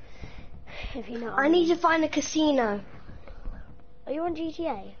 If you know what I I mean. need to find a casino. Are you on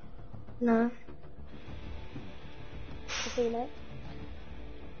GTA? No. Casino?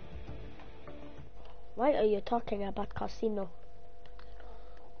 Why are you talking about casino?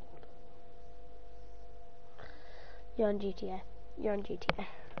 You're on GTA. You're on GTA.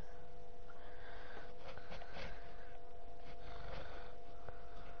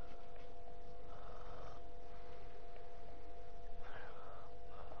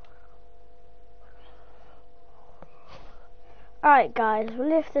 Alright guys,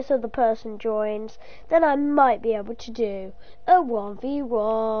 well if this other person joins, then I might be able to do a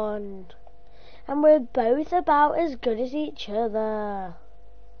 1v1. And we're both about as good as each other.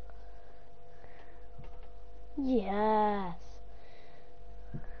 Yes.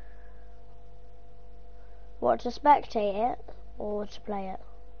 What, to spectate it or to play it?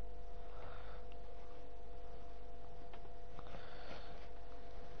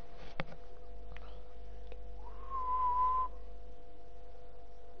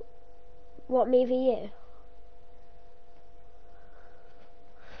 What, me v you?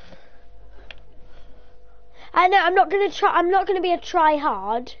 I know I'm not gonna be a try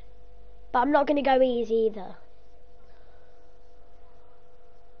hard, but I'm not gonna go easy either.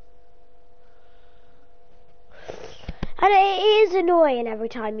 And it is annoying every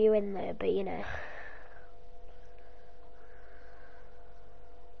time you're in there, but you know.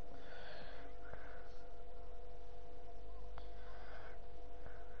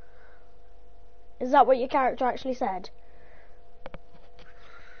 Is that what your character actually said?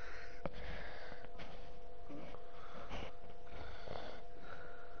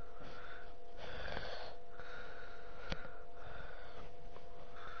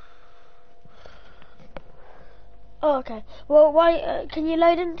 Oh, okay. Well, why can you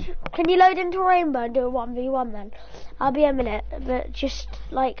load into Rainbow and do a 1v1 then? I'll be a minute, but just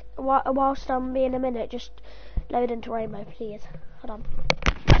like whilst I'm being a minute, just load into Rainbow, please. Hold on.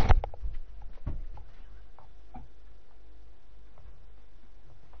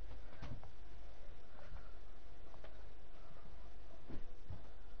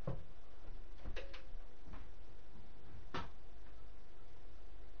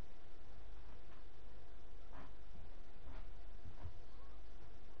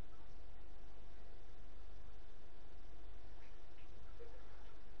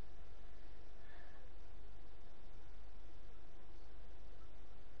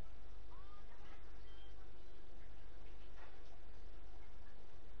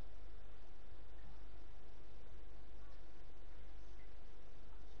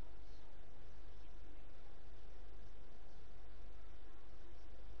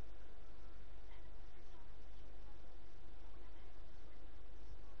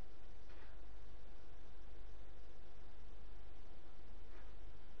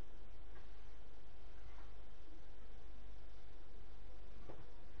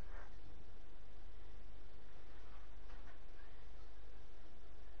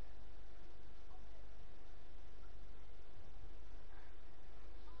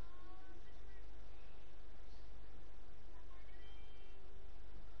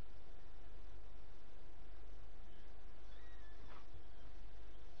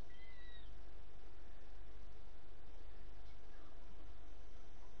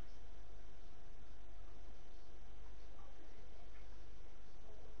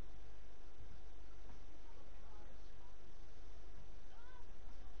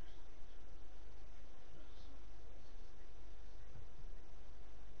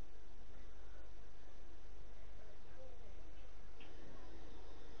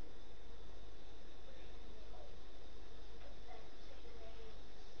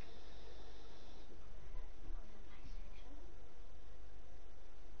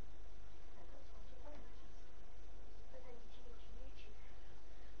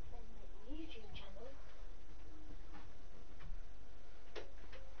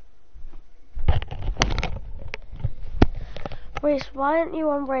 Reese, why aren't you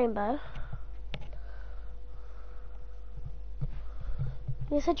on Rainbow?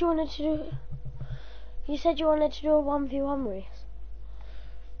 You said you wanted to do. You said you wanted to do a 1v1, Reese.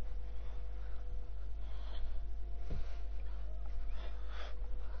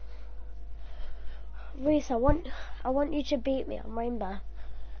 Reese, I want you to beat me on Rainbow.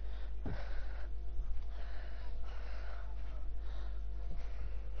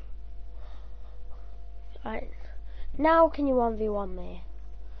 Right. Now can you 1v1 me?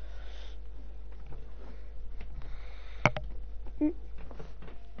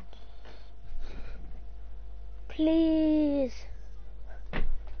 Please.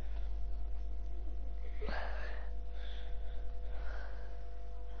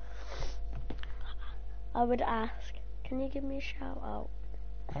 I would ask, can you give me a shout out?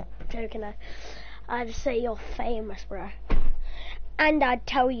 Joking, I'd say you're famous, bro. And I'd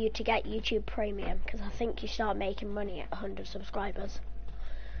tell you to get YouTube Premium, because I think you start making money at 100 subscribers.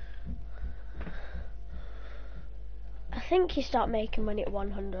 I think you start making money at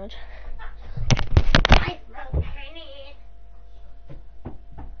 100.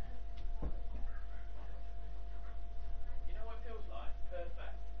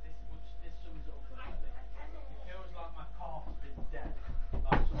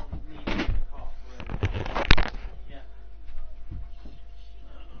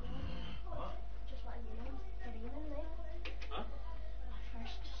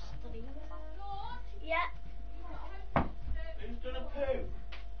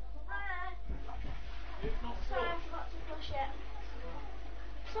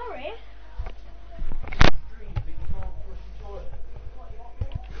 Sorry.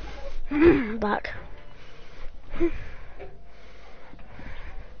 Back.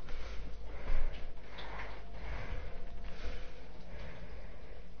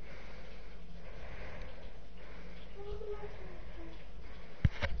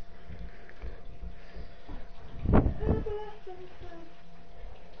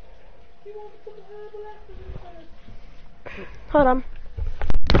 Hold on.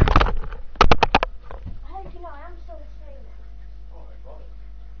 I hope you know I am still streaming. Oh, I got it.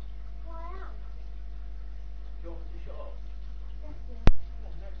 Well, I am. Do you want me to shut up? Yes, dear.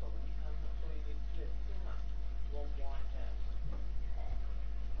 No problem. That's all you need to do. See that? One white hair.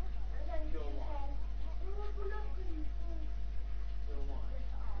 Pure white. Pure white. No,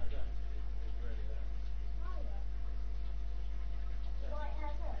 don't. It's really there. White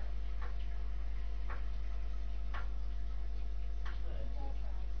hair too.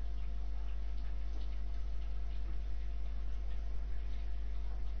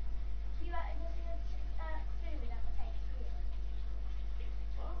 You reckon does food ever taste weird?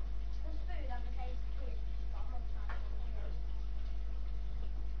 What? Does food ever taste weird? Got a mustache on.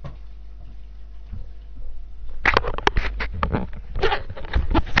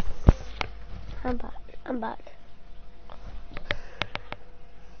 I'm back. I'm back.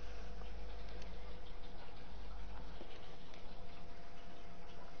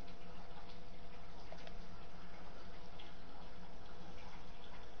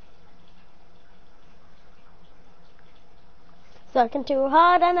 Sucking too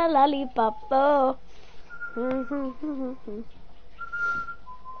hard on a lollipop. Oh.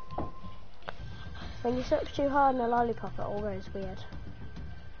 When you suck too hard on a lollipop, it all goes weird.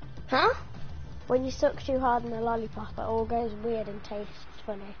 Huh? When you suck too hard on a lollipop, it all goes weird and tastes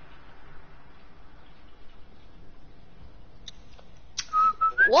funny.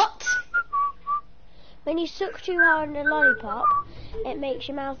 What? When you suck too hard on a lollipop, it makes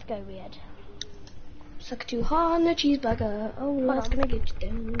your mouth go weird. Suck too hard on a cheeseburger. Oh, that's gonna get you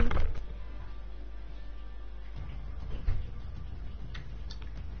down.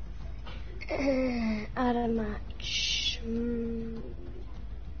 Add a match.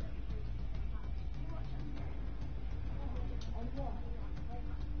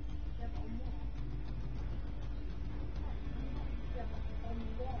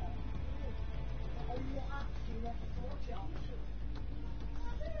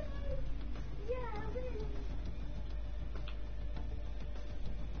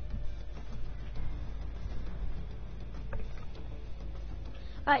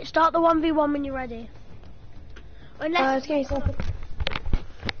 Right, start the 1v1 when you're ready. Unless, Give me a second.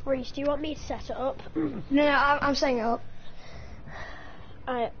 Reese, do you want me to set it up? No, I'm setting it up.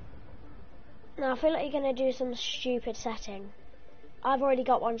 Alright. Now I feel like you're gonna do some stupid setting. I've already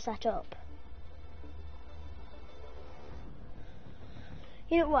got one set up.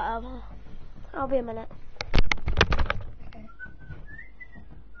 You know, whatever. I'll be a minute. Okay.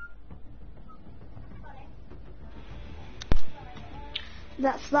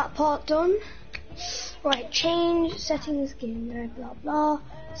 That's that part done. Right, change settings again. No, blah blah.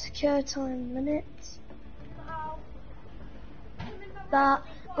 Secure time limits. That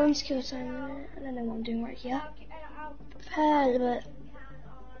unsecure time limit. I don't know what I'm doing right here. Prepare limit.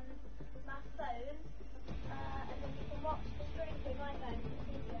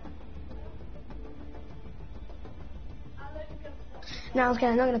 Now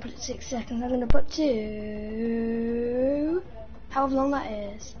again, I'm not going to put it 6 seconds. I'm going to put 2. However long that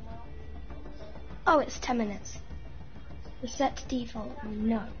is. Oh, it's 10 minutes. Reset to default.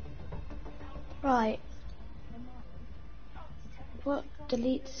 No. Right. What?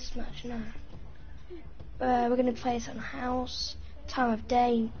 Delete this match now. We're going to play this on house. Time of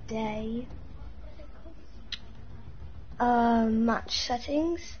day. Day. Match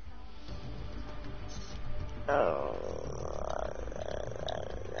settings.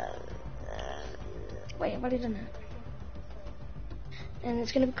 Wait, I've already done it. And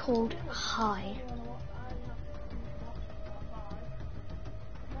it's going to be called High.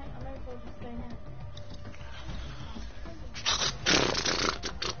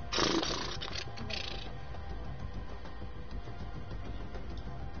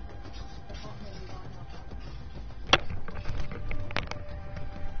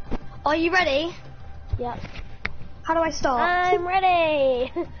 Are you ready? Yep. How do I start? I'm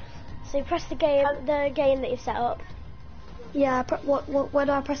ready. So you press the game that you've set up. Yeah, where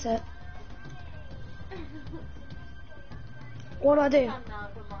do I press it? What do I do?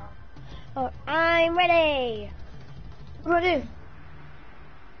 Oh, I'm ready. What do I do?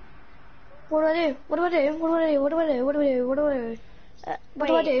 What do I do? What do I do? What do I do? What do I do? What do I do? What do I do? What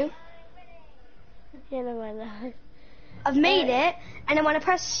do I do? Yeah, never mind. I've made it, and then when I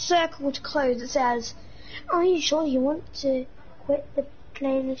press circle to close, it says, "Are you sure you want to quit the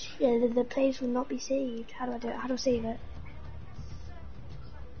playlist? Yeah, the playlist will not be saved." How do I do it? How do I save it?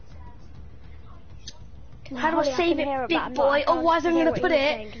 How do I save it, big boy? Otherwise, I'm going to put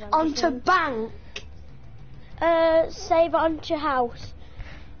it onto bank. Save it onto house.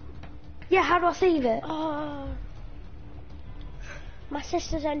 Yeah, how do I save it? My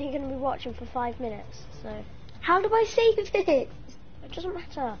sister's only going to be watching for 5 minutes, so... How do I save it? It doesn't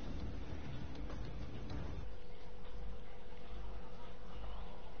matter.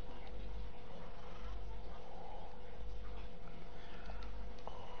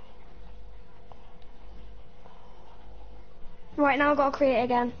 Right now I've got to create it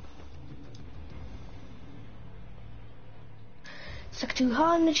again. Suck too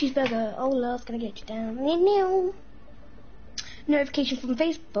hard on the cheeseburger. Oh, love's gonna get you down. Notification from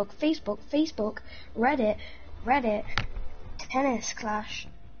Facebook, Reddit, Tennis Clash,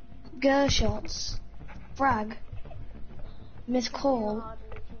 Girl Shots, Frag, Miss Call,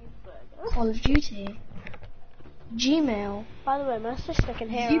 Call of Duty, Gmail. By the way, my sister can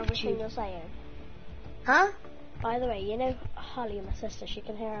hear YouTube. everything you're saying. Huh? By the way, you know Holly, my sister, she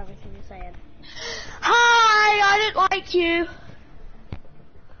can hear everything you're saying. Hi, I didn't like you.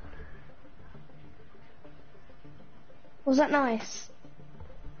 Was that nice?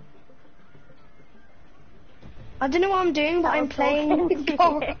 I don't know what I'm doing, but I'm playing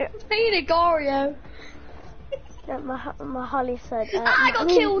a Gario. Yeah, my Holly said. I got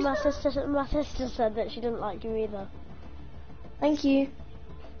killed. My sister said that she didn't like you either. Thank you.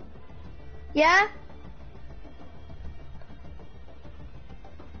 Yeah?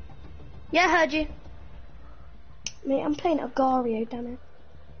 Yeah, I heard you. Mate, I'm playing Agario, damn it.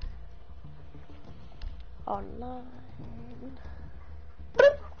 Online.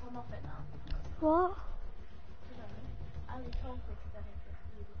 What?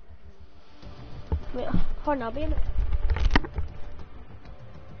 Wait, hold on, I'll be in a minute.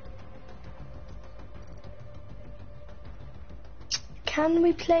 Can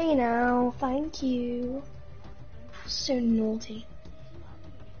we play now? Thank you. So naughty.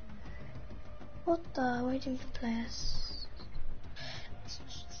 What the? Waiting for players.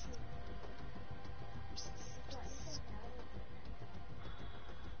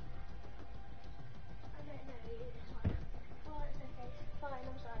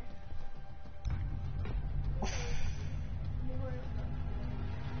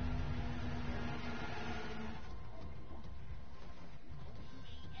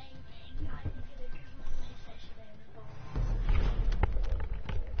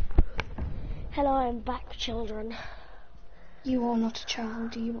 Hello, I'm back, children. You are not a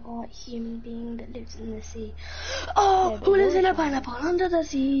child, you are a human being that lives in the sea. Oh, who lives in a pineapple under the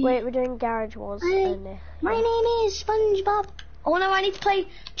sea? Wait, we're doing Garage Wars. My name is SpongeBob. Oh no, I need to play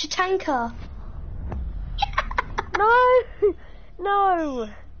Chitanka. No! No!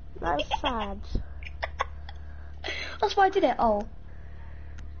 That's sad. That's why I did it. Oh.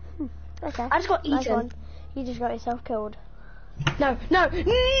 Okay. I just got Nice eaten. one. You just got yourself killed. No.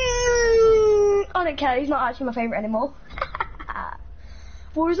 I don't care, he's not actually my favourite anymore.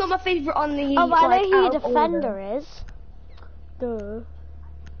 Well, he's not my favourite on the... Oh, but I know who your out of defender is. Duh.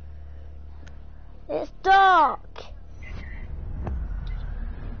 It's dark!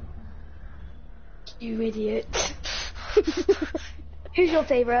 You idiot. Who's your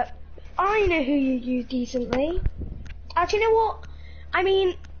favourite? I know who you use decently. Actually, you know what? I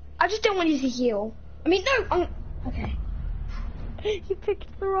mean, I just don't want you to heal. I mean, no, okay. You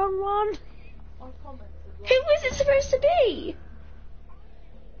picked the wrong one. Who was it supposed to be?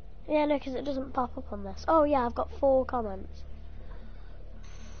 Yeah, no, because it doesn't pop up on this. Oh yeah, I've got 4 comments.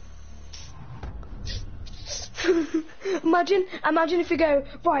 imagine if you go,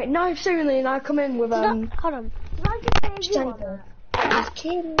 right, knives only, and I come in with, Hold on. Did I just say you on that? I'm just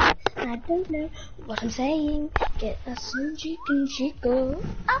kidding, I don't know what I'm saying. Get us some chicken.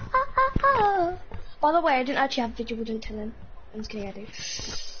 By the way, I didn't actually have visual, don't tell him. I'm just kidding, I do.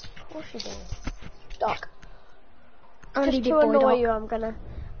 Of course you do. Doc. Just to annoy you, I'm gonna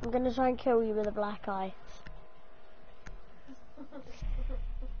try and kill you with a black eye.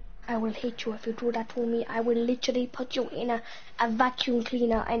 I will hit you if you do that to me. I will literally put you in a vacuum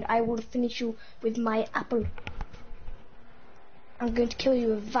cleaner and I will finish you with my apple. I'm going to kill you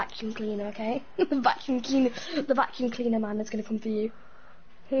with a vacuum cleaner, okay? The vacuum cleaner man is going to come for you.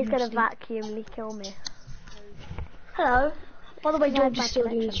 He's gonna vacuumly kill me. Hello. By the way, Yeah, George is still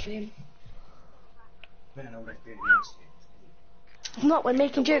doing the stream. Not, we're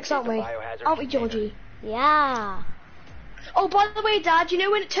making jokes, aren't we? Aren't we, Georgie? Yeah. Oh, by the way, Dad, you know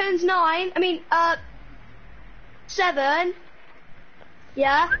when it turns 7?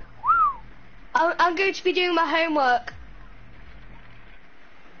 Yeah? I'm going to be doing my homework.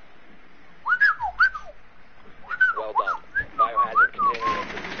 Well done. Biohazard container.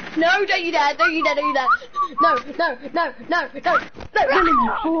 No, don't you dare, don't you dare. No. 5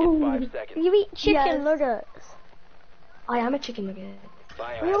 seconds. You eat chicken Yes. nuggets. I am a chicken nugget.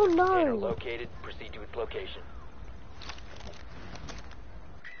 We all Biohazard container know. located. Proceed to its location.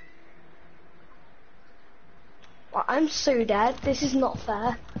 Well, I'm so dead. This is not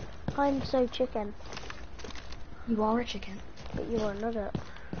fair. I'm so chicken. You are a chicken. But you are a nugget.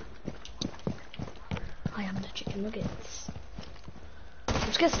 I am the chicken nuggets. I'm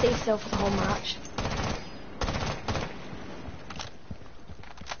just gonna stay still for the whole match.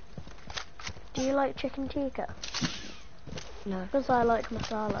 Do you like chicken tikka? No. Because I like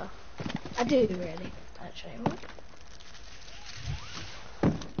masala. I do really, actually.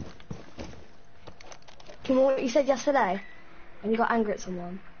 Do you know what you said yesterday? When you got angry at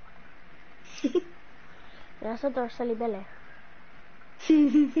someone? Yeah, I said they're silly Billy.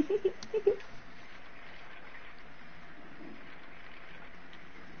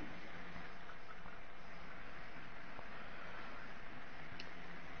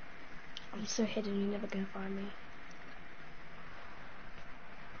 I'm so hidden, you're never gonna find me.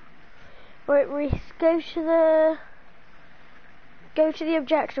 Right, Reese, go to the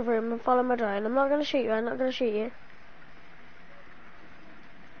objective room and follow my drone. I'm not gonna shoot you, I'm not gonna shoot you.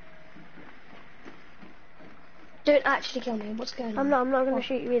 Don't actually kill me, what's going on? I'm not gonna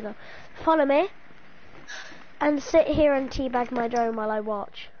shoot you either. Follow me and sit here and teabag my drone while I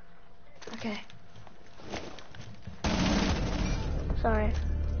watch. Okay. Sorry.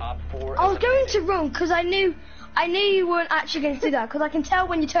 I was going to run because I knew you weren't actually going to do that because I can tell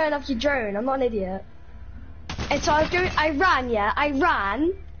when you turn off your drone. I'm not an idiot. And so I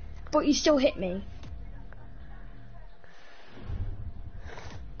ran, but you still hit me.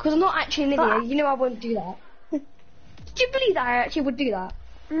 Because I'm not actually an idiot. You know I wouldn't do that. Do you believe that I actually would do that?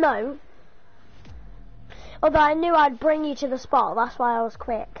 No. Although I knew I'd bring you to the spot, that's why I was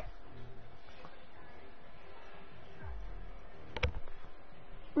quick.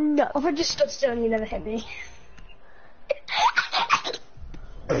 No. Or if I just stood still and you never hit me.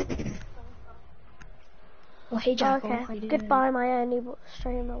 Well, hey Jackal, Okay. how you doing? Goodbye, my only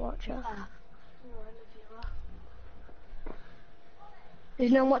streamer watcher.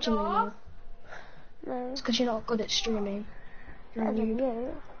 There's no one watching anymore. No. It's because you're not good at streaming. You're a Better than noob.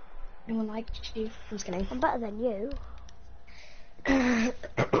 you. No one liked you. I'm just kidding. I'm better than you.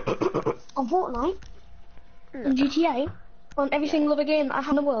 On Fortnite? No. On GTA? On every single other game that I've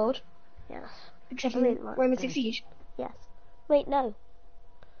had in the world? Yes. Except I for mean, like, Rainbow Six Siege? Yes. Wait, no.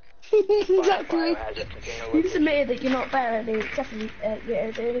 Exactly. You submitted that you're not better at it, except for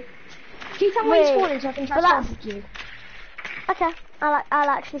yeah, dude. Can you tell me where you're spawning so I can try to spawn with you? Okay. I'll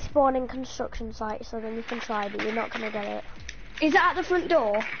actually spawn in construction site so then you can try, but you're not going to get it. Is that at the front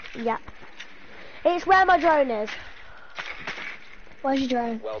door? Yep. It's where my drone is. Where's your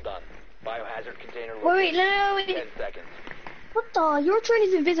drone? Well done. Biohazard container. Wait, no, wait. 10 seconds. What the? Your drone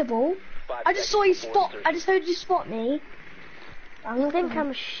is invisible. 5 I just saw you seconds before spot. I just heard you spot me. You think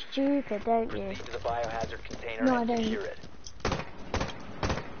I'm stupid, don't you? Proceed to the biohazard container No, I and don't. secure it.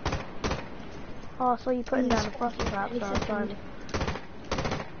 Oh, I saw you putting down a frost trap, so I was trying.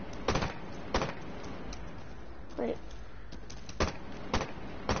 Wait.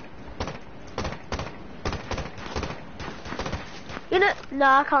 You know, no,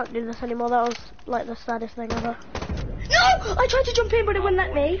 I can't do this anymore. That was like the saddest thing ever. No! I tried to jump in, but it wouldn't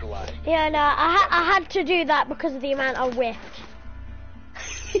let me. Yeah, no, I had to do that because of the amount I whiffed.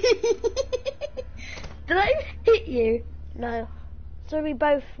 Did I hit you? No. So we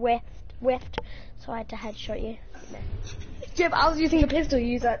both whiffed, so I had to headshot you. No. Yeah, but I was using a pistol.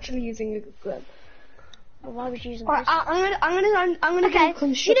 You was actually using a gun. Well, why was you using Alright, this? I'm gonna Okay, do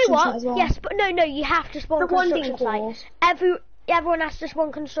construction you know what? site as well. Yes, but no, you have to spawn The construction wanding course. site. Everyone has to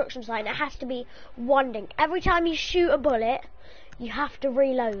spawn construction site, and it has to be wanding. Every time you shoot a bullet, you have to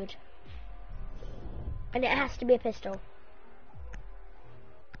reload. And it has to be a pistol.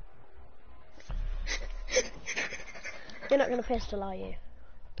 You're not gonna pistol, are you?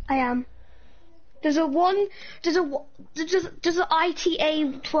 I am. Does a ITA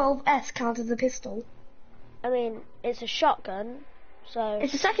 12S count as a pistol? I mean, it's a shotgun, so...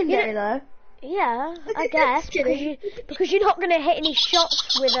 It's a secondary though. Yeah, I guess, because you're not gonna hit any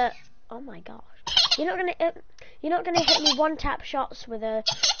shots with a... Oh my gosh. You're not gonna hit any one-tap shots with a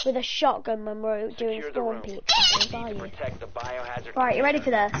shotgun when we're doing spawn peek battles, are you? Right, you ready for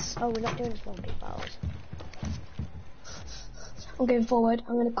this? Oh, we're not doing spawn peek battles. I'm going forward.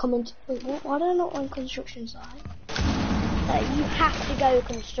 I'm gonna come into. Wait, what? Why do I not on construction site? You have to go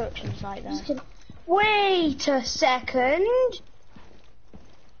construction site there. Wait a second.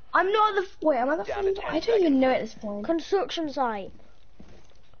 I'm not the. Wait, am I the front? I don't even know at this point. Construction site.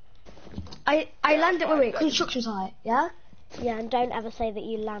 I landed. Wait. Construction site. Yeah. Yeah, and don't ever say that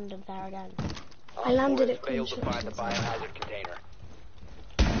you landed there again. I landed at failed to find the construction site. biohazard container.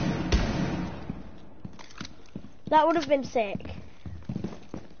 That would have been sick.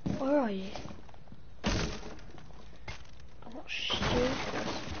 Where are you? Stupid.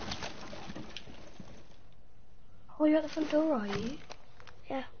 Oh, you're at the front door, are you?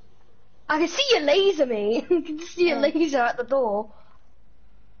 Yeah. I can see your laser, mate. I can see your laser at the door.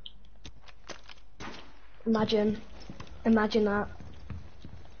 Imagine that.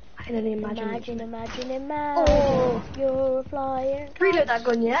 I can only imagine. Imagine. Oh. You're a flyer. Reload that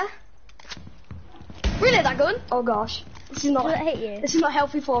gun, yeah? Reload that gun? Oh gosh. This is not. Does it hit you? This is not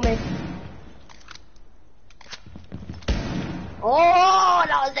healthy for me. Oh,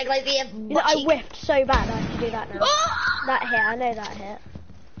 that was like the. You know, I whiffed so bad. I have to do that now. That hit. I know that hit.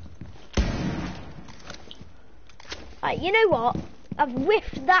 Right, you know what? I've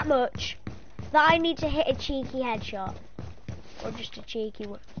whiffed that much that I need to hit a cheeky headshot. Or just a cheeky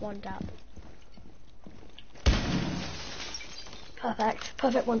one tap.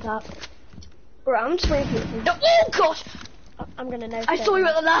 Perfect one tap. Right, I'm just waiting for you. Oh gosh! I'm gonna no-scope. I saw you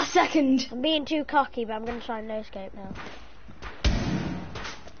at the last second. I'm being too cocky, but I'm gonna try and no-scope now.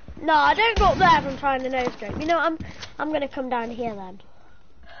 No, I don't go up there if I'm trying to no-scope. You know what, I'm gonna come down here then.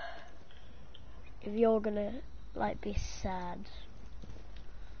 If you're gonna, like, be sad.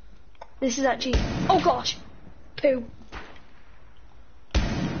 This is actually... Oh gosh! Poo.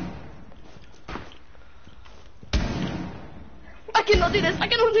 I cannot do this! I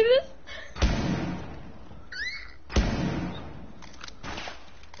cannot do this!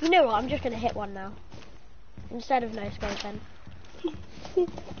 You know what, I'm just gonna hit one now. Instead of no-scoping.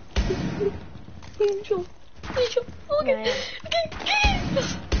 Angel. Okay. Yeah. Okay.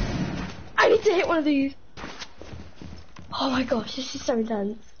 I need to hit one of these. Oh my gosh, this is so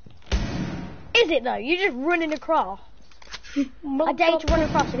intense. Is it though? You're just running across. I dare you to run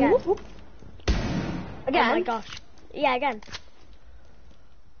across again. Again? Oh my gosh. Yeah, again.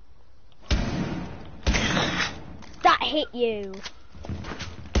 That hit you.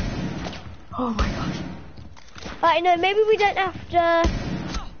 Oh my gosh. Right, no, maybe we don't have to...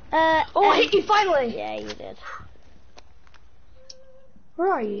 Oh, I hit you finally! Yeah, you did.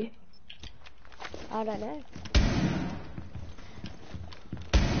 Where are you? I don't know.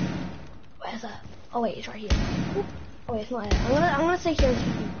 Where's that? Oh wait, it's right here. Ooh. Oh wait, it's not here. I'm gonna stay here and keep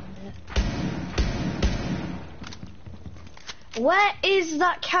you on. Where is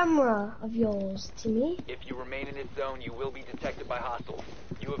that camera of yours, Timmy? If you remain in this zone, you will be detected by hostiles.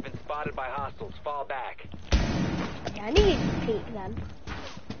 You have been spotted by hostiles. Fall back. Yeah, I need to peek then.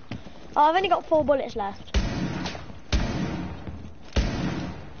 Oh, I've only got 4 bullets left.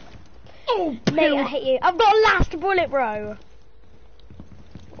 Oh, Mate, I hit you. I've got a last bullet, bro.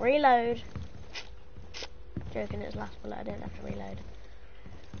 Reload. Joking, it's last bullet. I don't have to reload.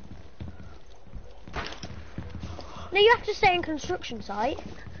 No, you have to stay in construction site.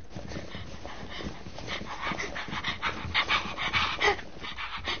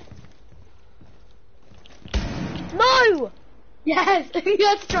 No! Yes, you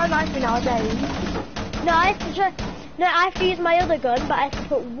have to try and knife me nowadays. No, I have to try. No, I have to use my other gun, but I have to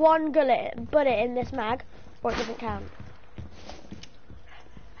put one bullet in this mag, or it doesn't count.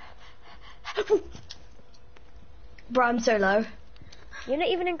 Bro, I'm so low. You're not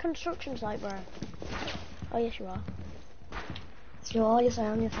even in construction site, bro. Oh, yes, you are. Yes, you are. Yes, I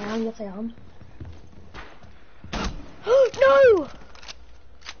am. Yes, I am. Yes, I am. No!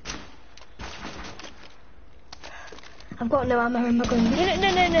 I've got no ammo in my gun. No.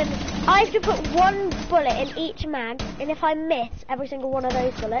 I have to put one bullet in each mag, and if I miss every single one of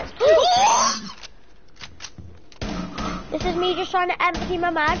those bullets... This is me just trying to empty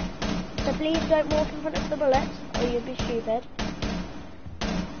my mag, so please don't walk in front of the bullets, or you'll be stupid.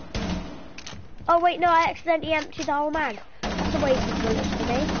 Oh wait, no, I accidentally emptied the whole mag. That's a waste of bullets for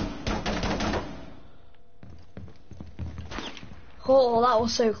me. Oh, that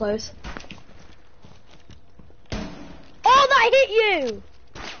was so close. Oh, that hit you!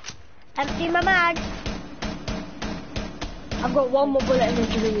 Empty my mag. I've got one more bullet in the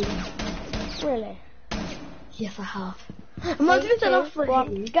dream. Really? Yes, I have. I'm not doing enough for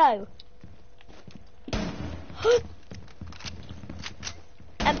you. Go.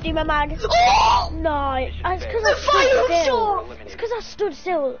 Empty my mag. Oh! No, it's because I The final stood still. shot! It's because I stood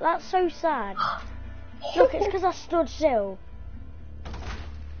still. That's so sad. Look, it's because I stood still.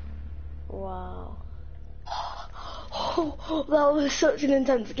 Wow. Oh, that was such an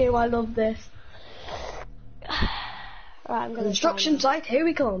intense game. I love this. Right, I'm gonna Construction site, here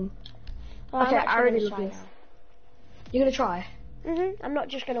we come. Right, Okay, I already love this. now. You're gonna try? I'm not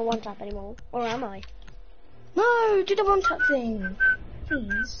just gonna one tap anymore, or am I? No, do the one tap thing,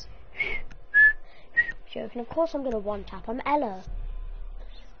 please. Joking. Of course I'm gonna one tap. I'm Ella,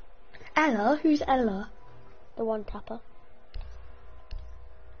 Ella? Who's Ella? the one tapper.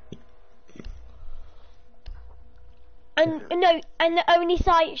 And no, and the only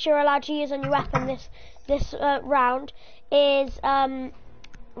sights you're allowed to use on your weapon this round is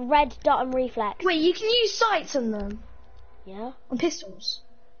red dot and reflex. Wait, you can use sights on them? Yeah. On pistols?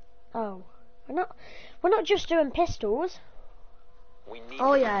 Oh, we're not just doing pistols.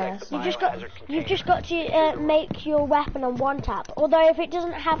 Oh yeah. You've just got to make your weapon on one tap. Although if it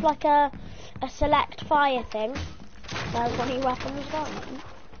doesn't have like a select fire thing, there's one of your weapons gone.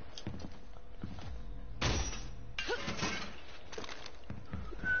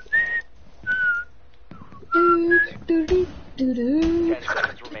 Do, do, do, do, 10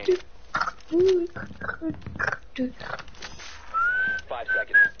 seconds remaining. do, do. 5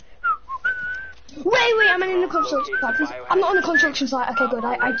 seconds. Wait, I'm in the construction site. I'm not on the construction site. Okay, good.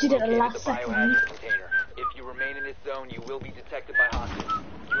 I did it at the last second. If you remain in this zone, you will be detected by hostiles.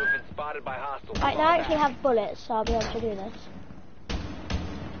 You have been spotted by hostiles. Right, now I actually have bullets, so I'll be able to do this.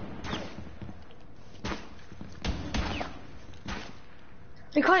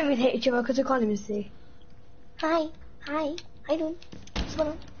 We can't even hit each other because we can't even see. Hi, how you doing? What's going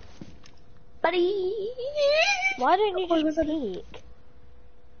on? Buddy! Why don't you just peek?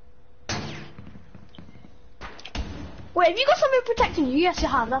 Wait, have you got something protecting you? Yes, you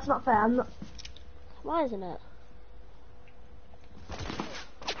have. That's not fair. I'm not. Why isn't it?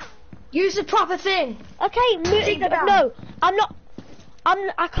 Use the proper thing. Okay, Take that down. no, I'm not.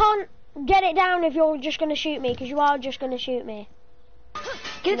 I can't get it down if you're just gonna shoot me, because you are just gonna shoot me.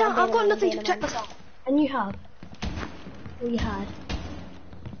 Get it down. I've got nothing to protect myself. And you have. Well, you had.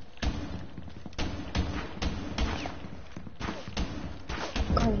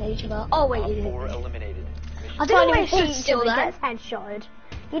 Can't hit each other. Oh wait, you didn't. 4 eliminated. I didn't know I stood He still then. gets headshotted.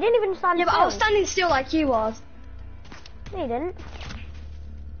 He didn't even stand Yeah, still. but I was standing still like you was. No, you didn't.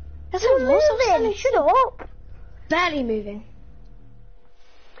 Yes, You're I was. I was moving. standing Shut still. up. Barely moving.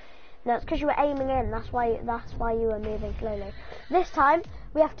 No, it's because you were aiming in. That's why you were moving slowly. This time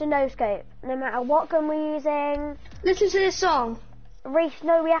we have to no scope. No matter what gun we're using. Listen to this song. Reese,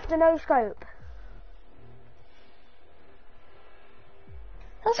 no, we have to no scope.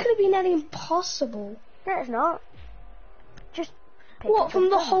 That's going to be nearly impossible. No, it's not. Just pick What, up from your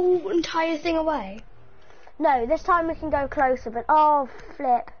the gun. whole entire thing away? No, this time we can go closer, but oh,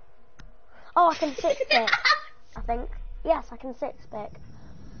 flip. Oh, I can six pick, I think. Yes, I can six pick.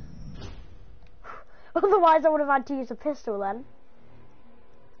 Otherwise, I would have had to use a pistol then.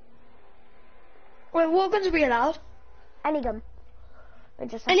 Wait, what guns are we allowed? Any gun. It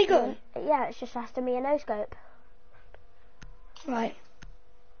just has Any to gun? Be, yeah, it just has to be a no scope. Right.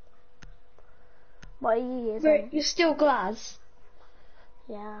 What are you using? Wait, you're still glass.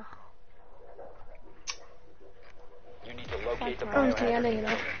 Yeah. You need to locate the Okay, I know biohazard. you're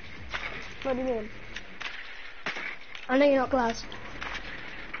not. What do you mean? I know you're not glass.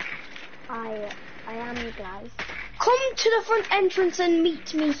 I am guys. Come to the front entrance and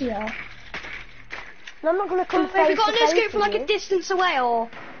meet me here. No, I'm not gonna come Have you face got to an face escape from with like you. a distance away or?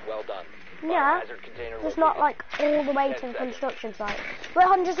 Well done. Yeah. Biohazard container Just located. not like all the way to the construction site. Wait,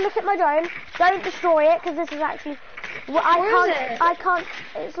 hon, just look at my drone. Don't destroy it, because this is actually. Well, Where is it? I can't.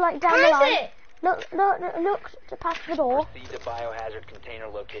 It's like down Where the is line. it? Look to past the door. Proceed to biohazard container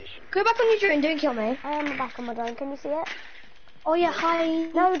location. Go back on your drone, don't kill me. I am back on my drone. Can you see it? Oh yeah, hi.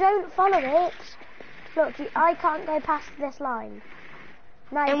 No, don't follow it. Look, I can't go past this line.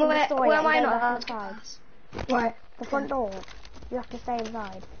 Now you And can where destroy it am I and go not? back inside. Right. The front door. You have to stay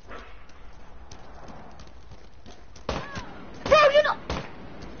inside. Bro, you're not.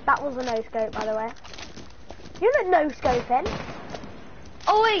 That was a no scope, by the way. You're not no scoping.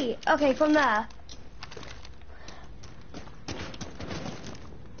 Oh wait. Okay, from there.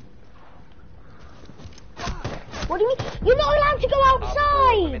 What do you mean? You're not allowed to go Op 4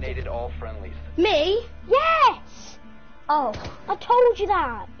 outside. eliminated all friendlies. Me? Yes. Oh. I told you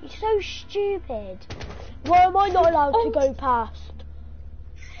that. You're so stupid. Why am I not allowed to go past?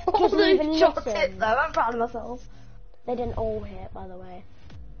 All Didn't even those shots listen. hit though. I'm proud of myself. They didn't all hit, by the way.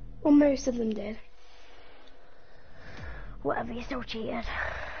 Well, most of them did. Whatever, you still cheated.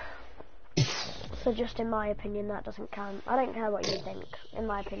 So just in my opinion, that doesn't count. I don't care what you think. In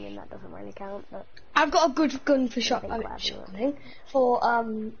my opinion, that doesn't really count. But I've got a good gun for whatever you want. for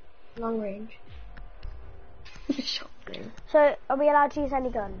long range. Shotgun. So are we allowed to use any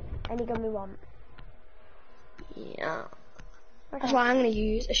gun? Any gun we want? Yeah. Okay. That's why I'm going to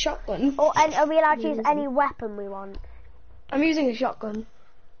use a shotgun. Or are we allowed to use any weapon we want? I'm using a shotgun.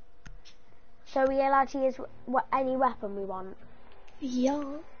 So are we allowed to use any weapon we want? Yeah.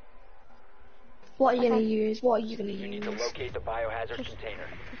 What are you going to Okay. use? What are you going to You need to use? locate the biohazard container.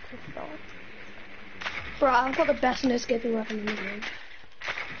 Bro, I've got the best no escaping weapon in the game.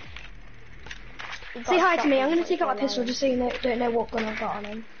 Say hi to me. I'm gonna take out my pistol just so you don't know what gun I've got on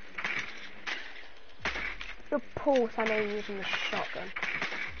him. Of course, I know you're using the shotgun.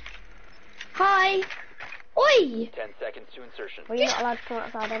 Hi. Oi. 10 seconds to insertion. Well, you're not allowed to come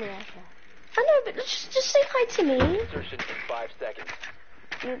outside anyway, so. I know, but just say hi to me. Insertion in 5 seconds.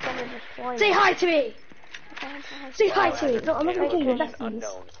 You're gonna destroy Say me. hi to me. Say hi to me. Biohazard No, I'm not gonna kill you. location Besties.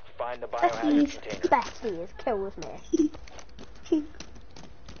 unknown. Find the biohazard Besties. container. Besties, kills me.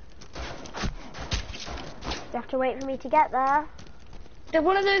 You have to wait for me to get there. Did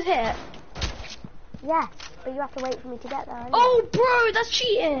one of those hit? Yes, but you have to wait for me to get there. Anyway. Oh, bro, that's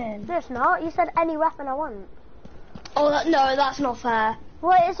cheating. No, it's not. You said any weapon I want. Oh, no, that's not fair.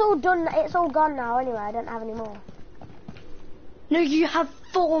 Well, it's all done. It's all gone now. Anyway, I don't have any more. No, you have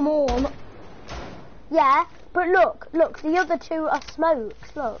 4 more. Yeah, but look, the other 2 are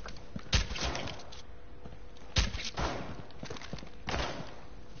smokes. Look.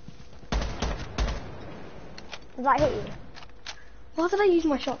 Does that hit you? Why did I use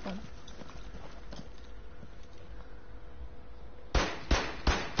my shotgun?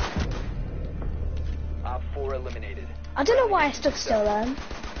 Op 4 eliminated. I don't know why I stood still then.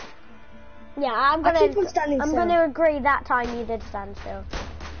 Yeah, I'm I keep on standing I'm still. gonna agree that time you did stand still.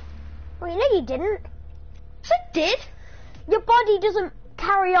 Well, no, you didn't. So I did. Your body doesn't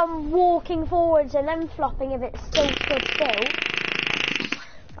carry on walking forwards and then flopping if it's still stood still.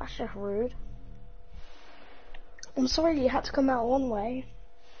 That's just rude. I'm sorry you had to come out one way.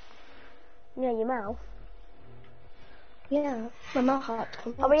 Yeah, your mouth. Yeah, my mouth had to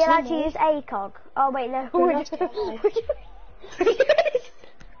come out Are we allowed to some way. use ACOG? Oh wait, no. We're not allowed.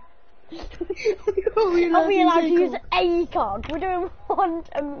 Are we allowed to use ACOG? We're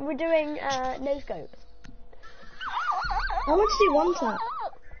doing no scopes. I want to do one tap.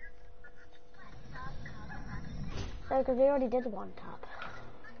 No, because we already did one tap.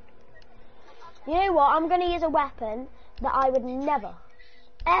 You know what? I'm going to use a weapon that I would never,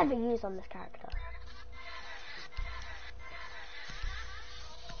 ever use on this character.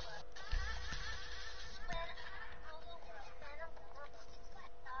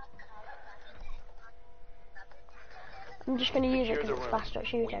 I'm just going to use it Secure because the it's room. faster at We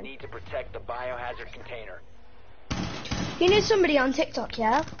shooting. need to protect the biohazard container. You know somebody on TikTok,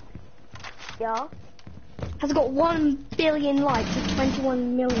 yeah? Yeah? Has got 1 billion likes and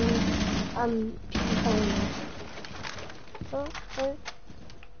 21 million people following it.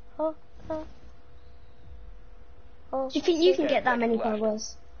 Do you think you can get that many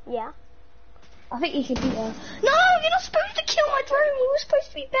followers? Yeah. I think you can beat her. No, you're not supposed to kill my drone. We were supposed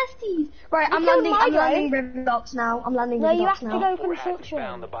to be besties. Right, I'm killed landing. my I'm drone. landing River Docks now. I'm landing No, River you have Docks to now. go Four hasn't construction.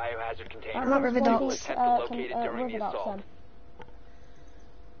 found the biohazard container. I'm not River Docks. Attempt to locate it during River the Docks assault.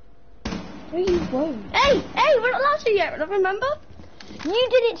 No, you won't. Hey, we're not allowed to yet. Remember? You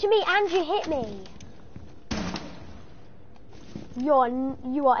did it to me and you hit me.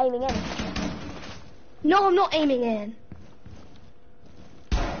 You are aiming in. No, I'm not aiming in.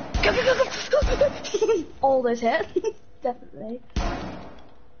 Go, go, go, go. All those hit. Definitely.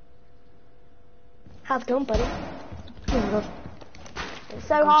 How's it going, buddy? Oh my god. It's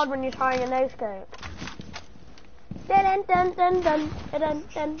so hard when you're trying a no scope. Dun dun dun dun dun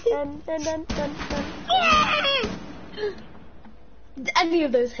dun dun dun dun dun dun. Did any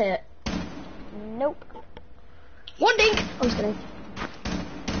of those hit? Nope. One dink! I'm just kidding.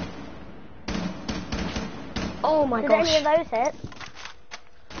 Oh my Did gosh. any of those hit?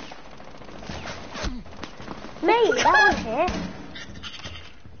 Mate, that one hit.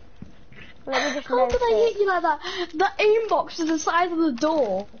 Let me just How did I note hit you like that? The aim box is the size of the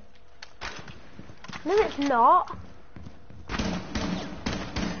door. No, it's not.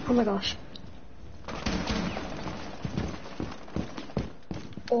 Oh my gosh.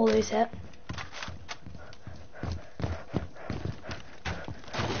 All those hit.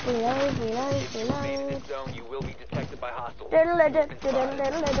 Reload. If you remain in this zone, you will be detected by hostiles.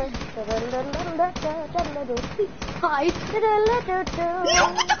 Hi. No,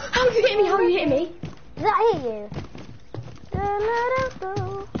 what the? How you hit me? How you hit me? Did that hit you?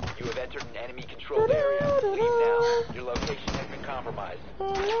 You have entered an enemy controlled area. Leave now. Your location has been compromised.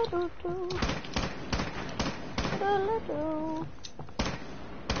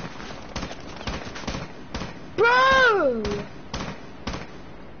 Bro!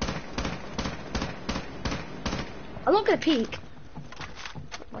 I'm not gonna peek.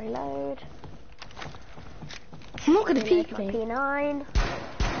 Reload. I'm not gonna peek me. P9.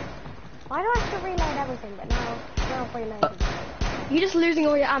 Why do I have to reload everything? But now I've reloaded. You're just losing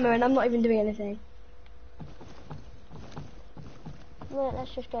all your ammo and I'm not even doing anything. Well,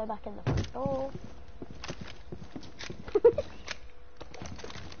 let's just go back in the front door.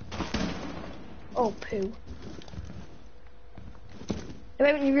 Oh, poo. The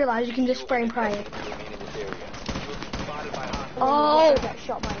moment you realise you can just spray and pray. Oh! Get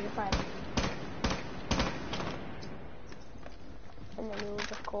shot by your friend. And then you'll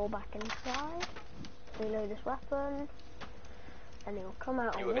just call back inside, reload this weapon, and he'll come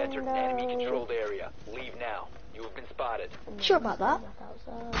out You a have window. entered an enemy-controlled area. Leave now. You have been spotted. Sure about that?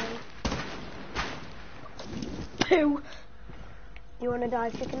 Outside. Poo! You want to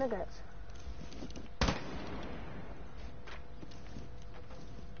dive chicken nuggets?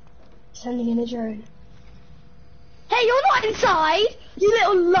 Sending in a drone. Hey, you're not inside! You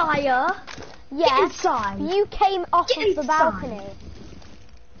little liar! Yeah. Get inside! You came off Get of the inside. balcony.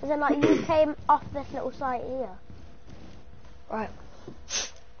 As in, like, you came off this little site here. Right.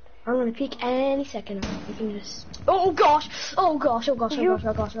 I'm gonna peek any second. You can just. Oh gosh! Oh gosh! Oh gosh! Oh gosh!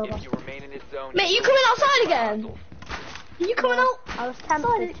 Oh gosh! Oh If gosh! you remain in this zone, Mate, you coming outside again? Are you coming out? I was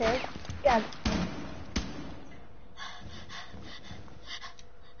tempted to. Yeah.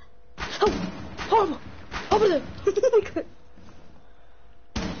 Oh! Horrible! Over there!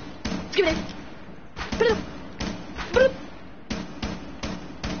 Give it! Put it up! Put it up!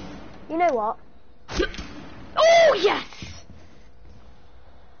 You know what? Oh yes!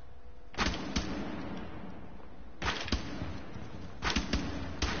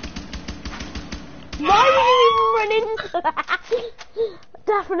 Why did you even run into that?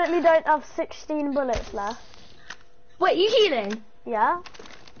 Definitely don't have 16 bullets left. Wait, you healing? Yeah?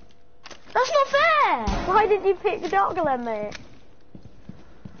 That's not fair! Why did you pick the doggle then, mate?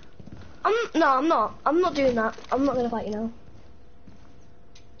 No, I'm not. I'm not doing that. I'm not gonna fight you now.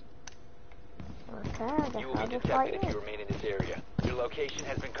 Okay, I guess You will I'll be just fight detected if you. you remain in this area. Your location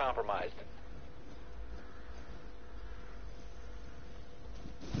has been compromised.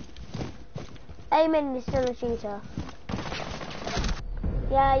 Aiming is still a cheater.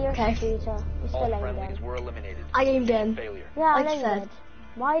 Yeah, you're Okay. a cheater. You're All still aiming friendlies in. were eliminated. I aimed in. Failure. Yeah, I like know you you said. did.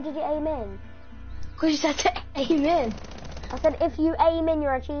 Why did you aim in? Because you said to aim in. I said if you aim in,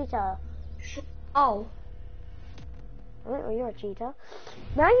 you're a cheater. Oh. Oh, you're a cheater.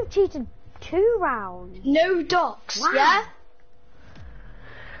 Now you've cheated 2 rounds. No docs, Wow. yeah?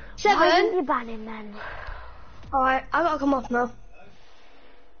 Why didn't 7. you ban him then? Alright, I gotta come off now.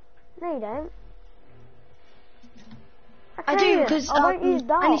 No, you don't. I do, because I won't use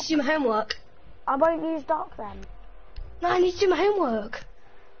doc. I need to do my homework. I won't use doc then. No, I need to do my homework.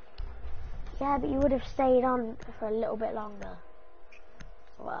 Yeah, but you would have stayed on for a little bit longer.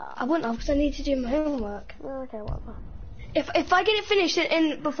 Wow. I wouldn't have, because I need to do my homework. Okay, whatever. If I get it finished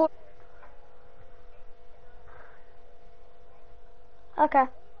in before... Okay.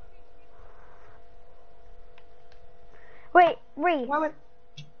 Wait, read.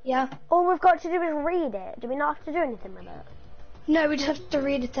 Yeah. All we've got to do is read it. Do we not have to do anything with it? No, we just have to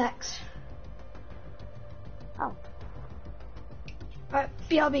read the text. Oh. Right,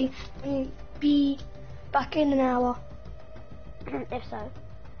 BRB. Be back in an hour. If so.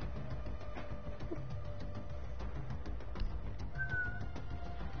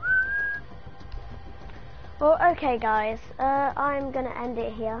 Well, okay guys, I'm gonna end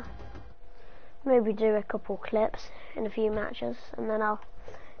it here. Maybe do a couple clips in a few matches, and then I'll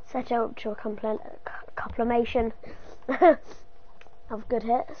set it up to a compilation of good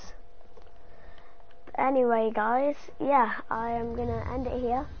hits. Anyway guys, yeah, I am gonna end it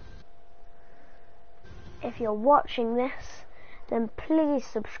here. If you're watching this, then please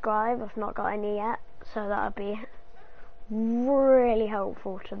subscribe. I've not got any yet, so that would be really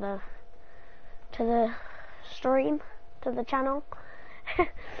helpful to the stream, to the channel.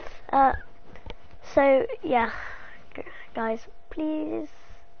 So yeah, guys, please.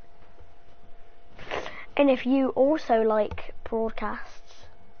 And if you also like broadcasts,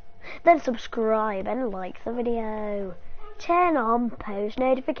 then subscribe and like the video. Turn on post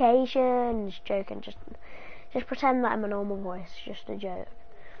notifications. Joking, just pretend that I'm a normal voice, just a joke.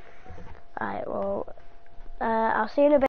 Alright, well, I'll see you in a bit.